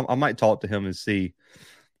help you. I might talk to him and see.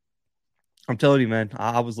 I'm telling you, man,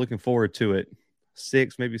 I was looking forward to it.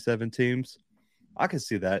 6, maybe 7 teams. I can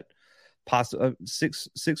see that. Possibly 6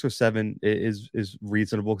 or 7 is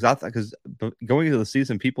reasonable because going into the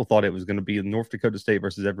season, people thought it was going to be North Dakota State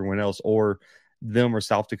versus everyone else, or them or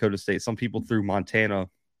South Dakota State. Some people threw Montana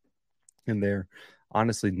in there.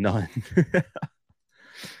 Honestly, none.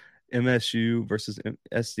 MSU versus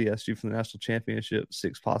SDSU for the national championship.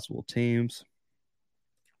 6 possible teams.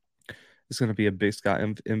 It's going to be a Big Sky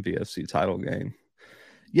MVFC title game.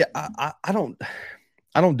 Yeah, I don't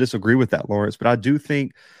disagree with that, Lawrence, but I do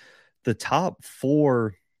think the top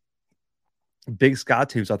 4 Big Sky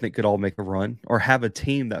teams I think could all make a run or have a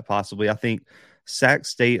team that possibly. I think Sac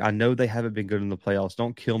State, I know they haven't been good in the playoffs.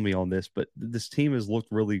 Don't kill me on this, but this team has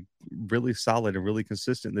looked really, really solid and really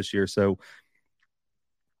consistent this year. So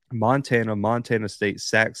Montana State,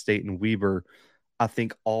 Sac State, and Weber, I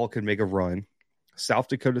think all can make a run. South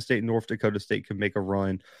Dakota State and North Dakota State can make a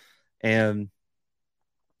run. And,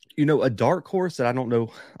 a dark horse that I don't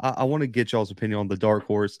know, I want to get y'all's opinion on the dark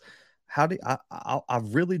horse. I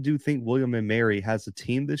really do think William and Mary has a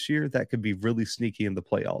team this year that could be really sneaky in the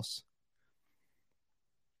playoffs.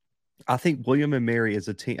 I think William and Mary is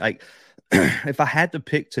a team. Like, if I had to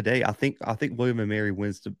pick today, I think William and Mary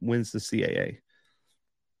wins the CAA.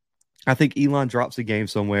 I think Elon drops a game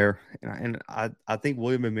somewhere, and I think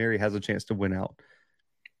William and Mary has a chance to win out.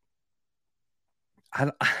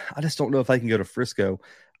 I just don't know if I can go to Frisco.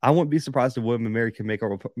 I wouldn't be surprised if William and Mary can make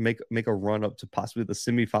a run up to possibly the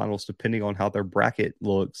semifinals, depending on how their bracket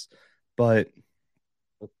looks. But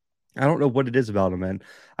I don't know what it is about them, man.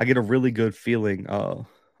 I get a really good feeling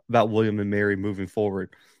about William and Mary moving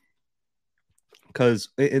forward because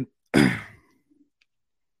because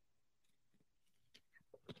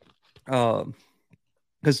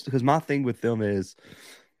my thing with them is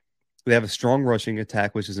they have a strong rushing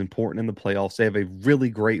attack, which is important in the playoffs. They have a really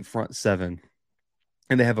great front 7,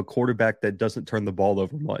 and they have a quarterback that doesn't turn the ball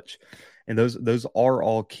over much. And those are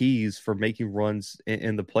all keys for making runs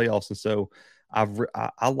in the playoffs. And so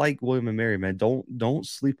I like William and Mary, man. Don't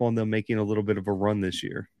sleep on them making a little bit of a run this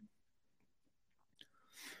year.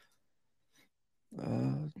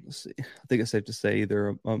 Let's see. I think it's safe to say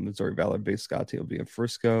either Missouri Valley Big Sky team will be in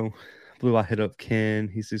Frisco. Blue, I hit up Ken.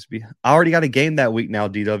 He seems to be. I already got a game that week now,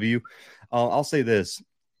 DW. I'll say this.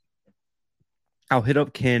 I'll hit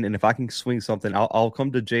up Ken, and if I can swing something, I'll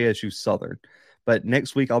come to JSU Southern. But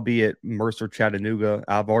next week I'll be at Mercer Chattanooga.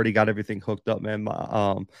 I've already got everything hooked up, man.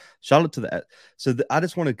 Shout out to that. So I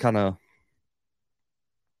just want to kind of.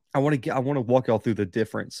 I want to walk y'all through the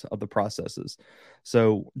difference of the processes.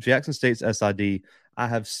 So Jackson State's SID, I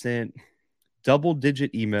have sent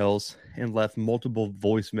double-digit emails and left multiple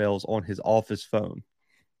voicemails on his office phone.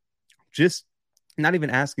 Just not even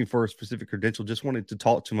asking for a specific credential, just wanted to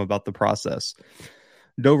talk to him about the process.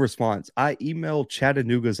 No response. I emailed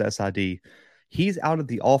Chattanooga's SID. He's out of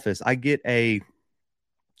the office. I get a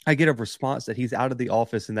response that he's out of the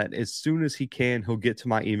office and that as soon as he can, he'll get to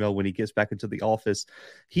my email when he gets back into the office.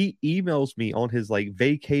 He emails me on his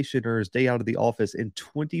vacation or his day out of the office in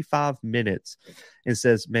 25 minutes and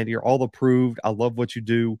says, man, you're all approved. I love what you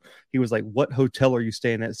do. He was like, what hotel are you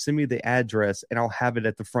staying at? Send me the address and I'll have it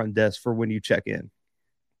at the front desk for when you check in.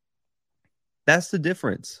 That's the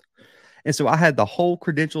difference. And so I had the whole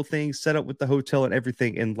credential thing set up with the hotel and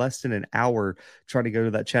everything in less than an hour trying to go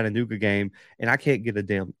to that Chattanooga game. And I can't get a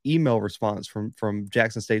damn email response from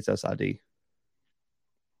Jackson State's SID.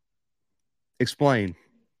 Explain.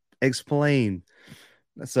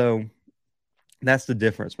 So that's the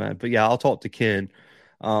difference, man. But yeah, I'll talk to Ken.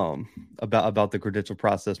 about the credential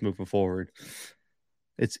process moving forward.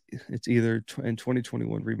 It's either in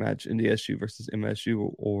 2021 rematch NDSU versus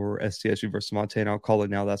MSU or STSU versus Montana. I'll call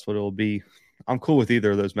it now. That's what it'll be. I'm cool with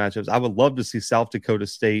either of those matchups. I would love to see South Dakota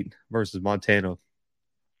State versus Montana.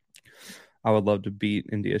 I would love to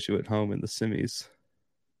beat NDSU at home in the semis.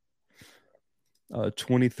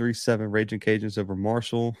 23-7 Raging Cajuns over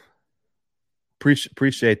Marshall.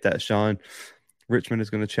 Appreciate that, Sean. Richmond is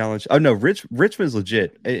going to challenge. Oh no, Richmond's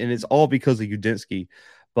legit, and it's all because of Udinski.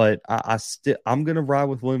 But I'm going to ride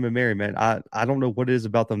with William and Mary, man. I don't know what it is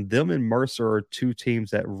about them. Them and Mercer are two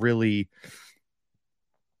teams that really,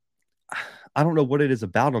 I don't know what it is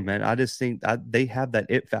about them, man. I just think they have that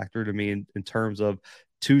it factor to me in terms of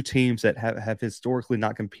two teams that have historically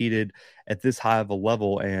not competed at this high of a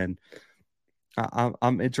level, and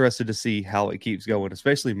I'm interested to see how it keeps going,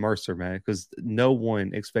 especially Mercer, man, because no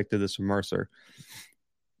one expected this from Mercer.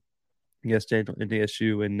 Yes, Daniel,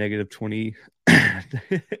 NDSU in -20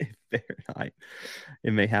 Fahrenheit.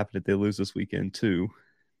 It may happen if they lose this weekend too.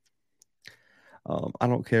 I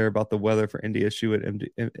don't care about the weather for NDSU at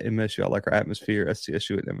MSU. I like our atmosphere.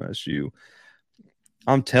 STSU at MSU.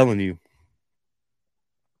 I'm telling you,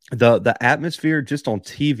 the atmosphere just on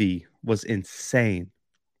TV was insane.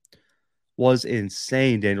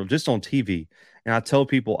 Daniel, just on TV. And I tell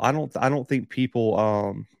people, I don't think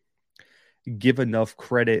people give enough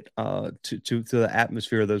credit to the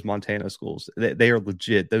atmosphere of those Montana schools. They are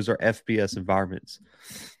legit. Those are FBS environments.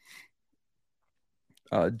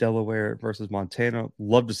 Delaware versus Montana.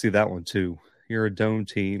 Love to see that one too. You're a dome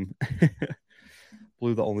team.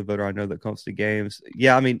 Blue, the only voter I know that comes to games.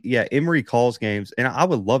 Yeah, I mean, yeah, Emory calls games, and I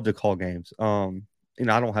would love to call games.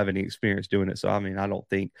 I don't have any experience doing it, so I mean, I don't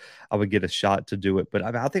think I would get a shot to do it. But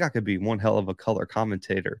I think I could be one hell of a color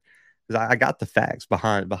commentator because I got the facts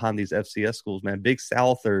behind these FCS schools, man. Big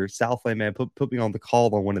South or Southland, man, put me on the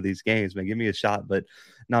call on one of these games, man. Give me a shot. But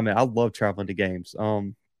no, man, I love traveling to games.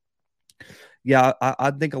 Yeah,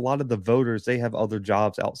 I think a lot of the voters, they have other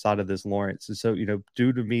jobs outside of this, Lawrence. And so,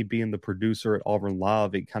 due to me being the producer at Auburn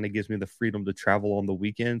Live, it kind of gives me the freedom to travel on the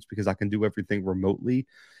weekends because I can do everything remotely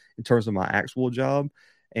in terms of my actual job.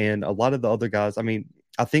 And a lot of the other guys, I mean,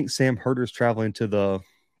 I think Sam Herder's traveling to the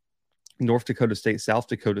North Dakota State, South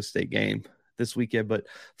Dakota State game this weekend. But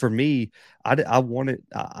for me, I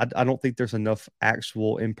don't think there's enough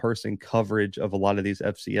actual in-person coverage of a lot of these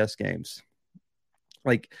FCS games.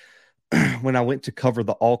 Like, when I went to cover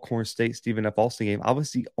the Alcorn State Stephen F. Austin game, I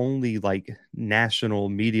was the only national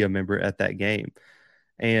media member at that game.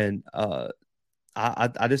 And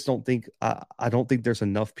I just don't think I don't think there's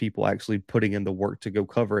enough people actually putting in the work to go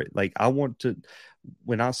cover it. Like, I want to,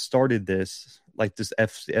 when I started this, this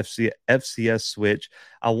FCS switch,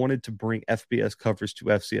 I wanted to bring FBS coverage to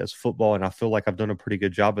FCS football. And I feel like I've done a pretty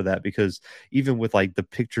good job of that because even with the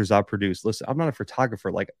pictures I produce, listen, I'm not a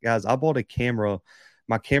photographer. Guys, I bought a camera.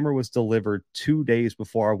 My camera was delivered 2 days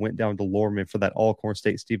before I went down to Lorman for that Alcorn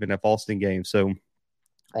State Stephen F. Austin game. So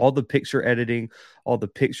all the picture editing, all the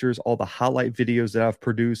pictures, all the highlight videos that I've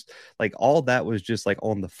produced, all that was just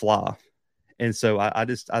on the fly. And so I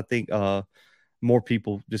think more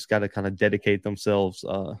people just got to kind of dedicate themselves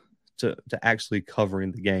to actually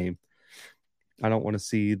covering the game. I don't want to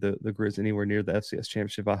see the Grizz anywhere near the FCS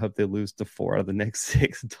championship. I hope they lose to 4 out of the next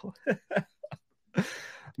 6.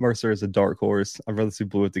 Mercer is a dark horse. I'd rather see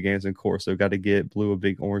Blue at the games than Corso. Got to get Blue a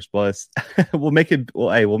big orange bus. We'll make it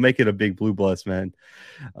a big blue bus, man.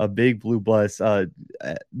 A big blue bus.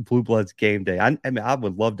 Blue Bloods game day. I mean, I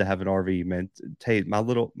would love to have an RV, man. Tate, my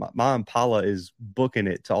Impala is booking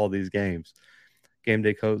it to all these games. Game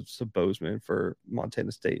day coach to Bozeman for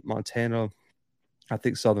Montana State. Montana, I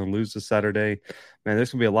think Southern loses Saturday. Man,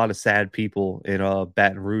 there's gonna be a lot of sad people in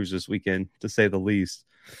Baton Rouge this weekend, to say the least.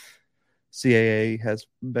 CAA has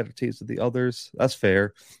better teams than the others. That's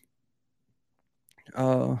fair.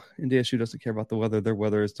 NDSU doesn't care about the weather. Their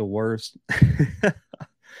weather is the worst. The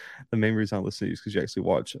main reason I listen to you is because you actually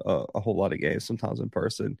watch a whole lot of games, sometimes in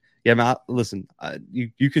person. Yeah, man. Listen,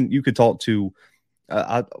 you could talk to.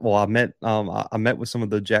 I met with some of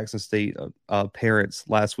the Jackson State parents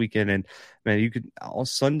last weekend, and man, you could on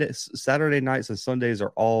Saturday nights and Sundays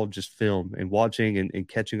are all just film and watching and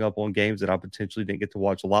catching up on games that I potentially didn't get to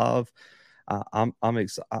watch live. I've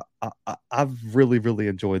really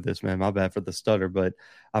enjoyed this, man. My bad for the stutter, but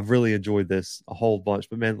I've really enjoyed this a whole bunch.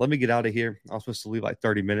 But man, let me get out of here. I was supposed to leave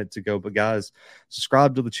 30 minutes ago, but guys,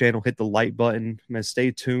 subscribe to the channel, hit the like button, man.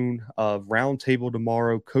 Stay tuned. Round table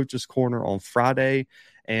tomorrow, Coach's Corner on Friday,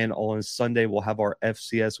 and on Sunday we'll have our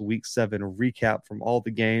FCS Week 7 recap from all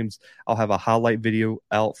the games. I'll have a highlight video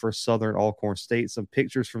out for Southern Alcorn State, some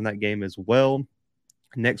pictures from that game as well.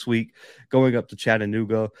 next week, going up to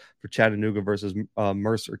Chattanooga for Chattanooga versus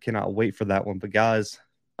Mercer. Cannot wait for that one. But guys,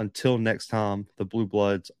 until next time, the Blue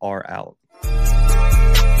Bloods are out.